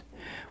present,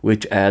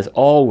 which, as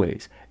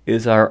always,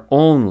 is our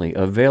only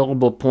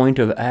available point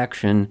of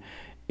action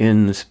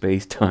in the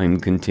space-time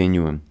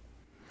continuum.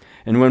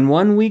 And when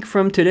 1 week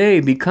from today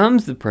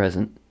becomes the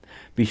present,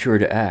 be sure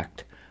to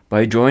act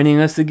by joining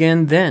us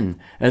again then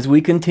as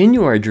we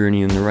continue our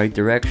journey in the right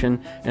direction.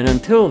 And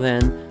until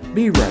then,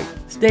 be right,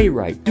 stay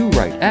right, do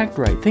right, act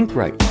right, think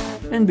right,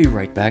 and be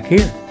right back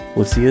here.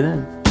 We'll see you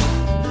then.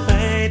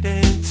 Fade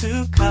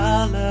into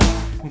color,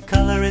 and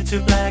color into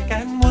black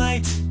and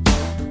white.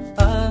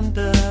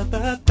 Under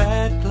the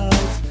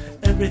bedclothes,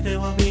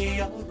 everything will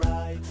be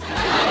alright.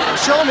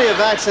 Show me me a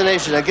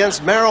vaccination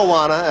against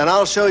marijuana, and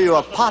I'll show you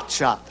a pot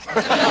shot.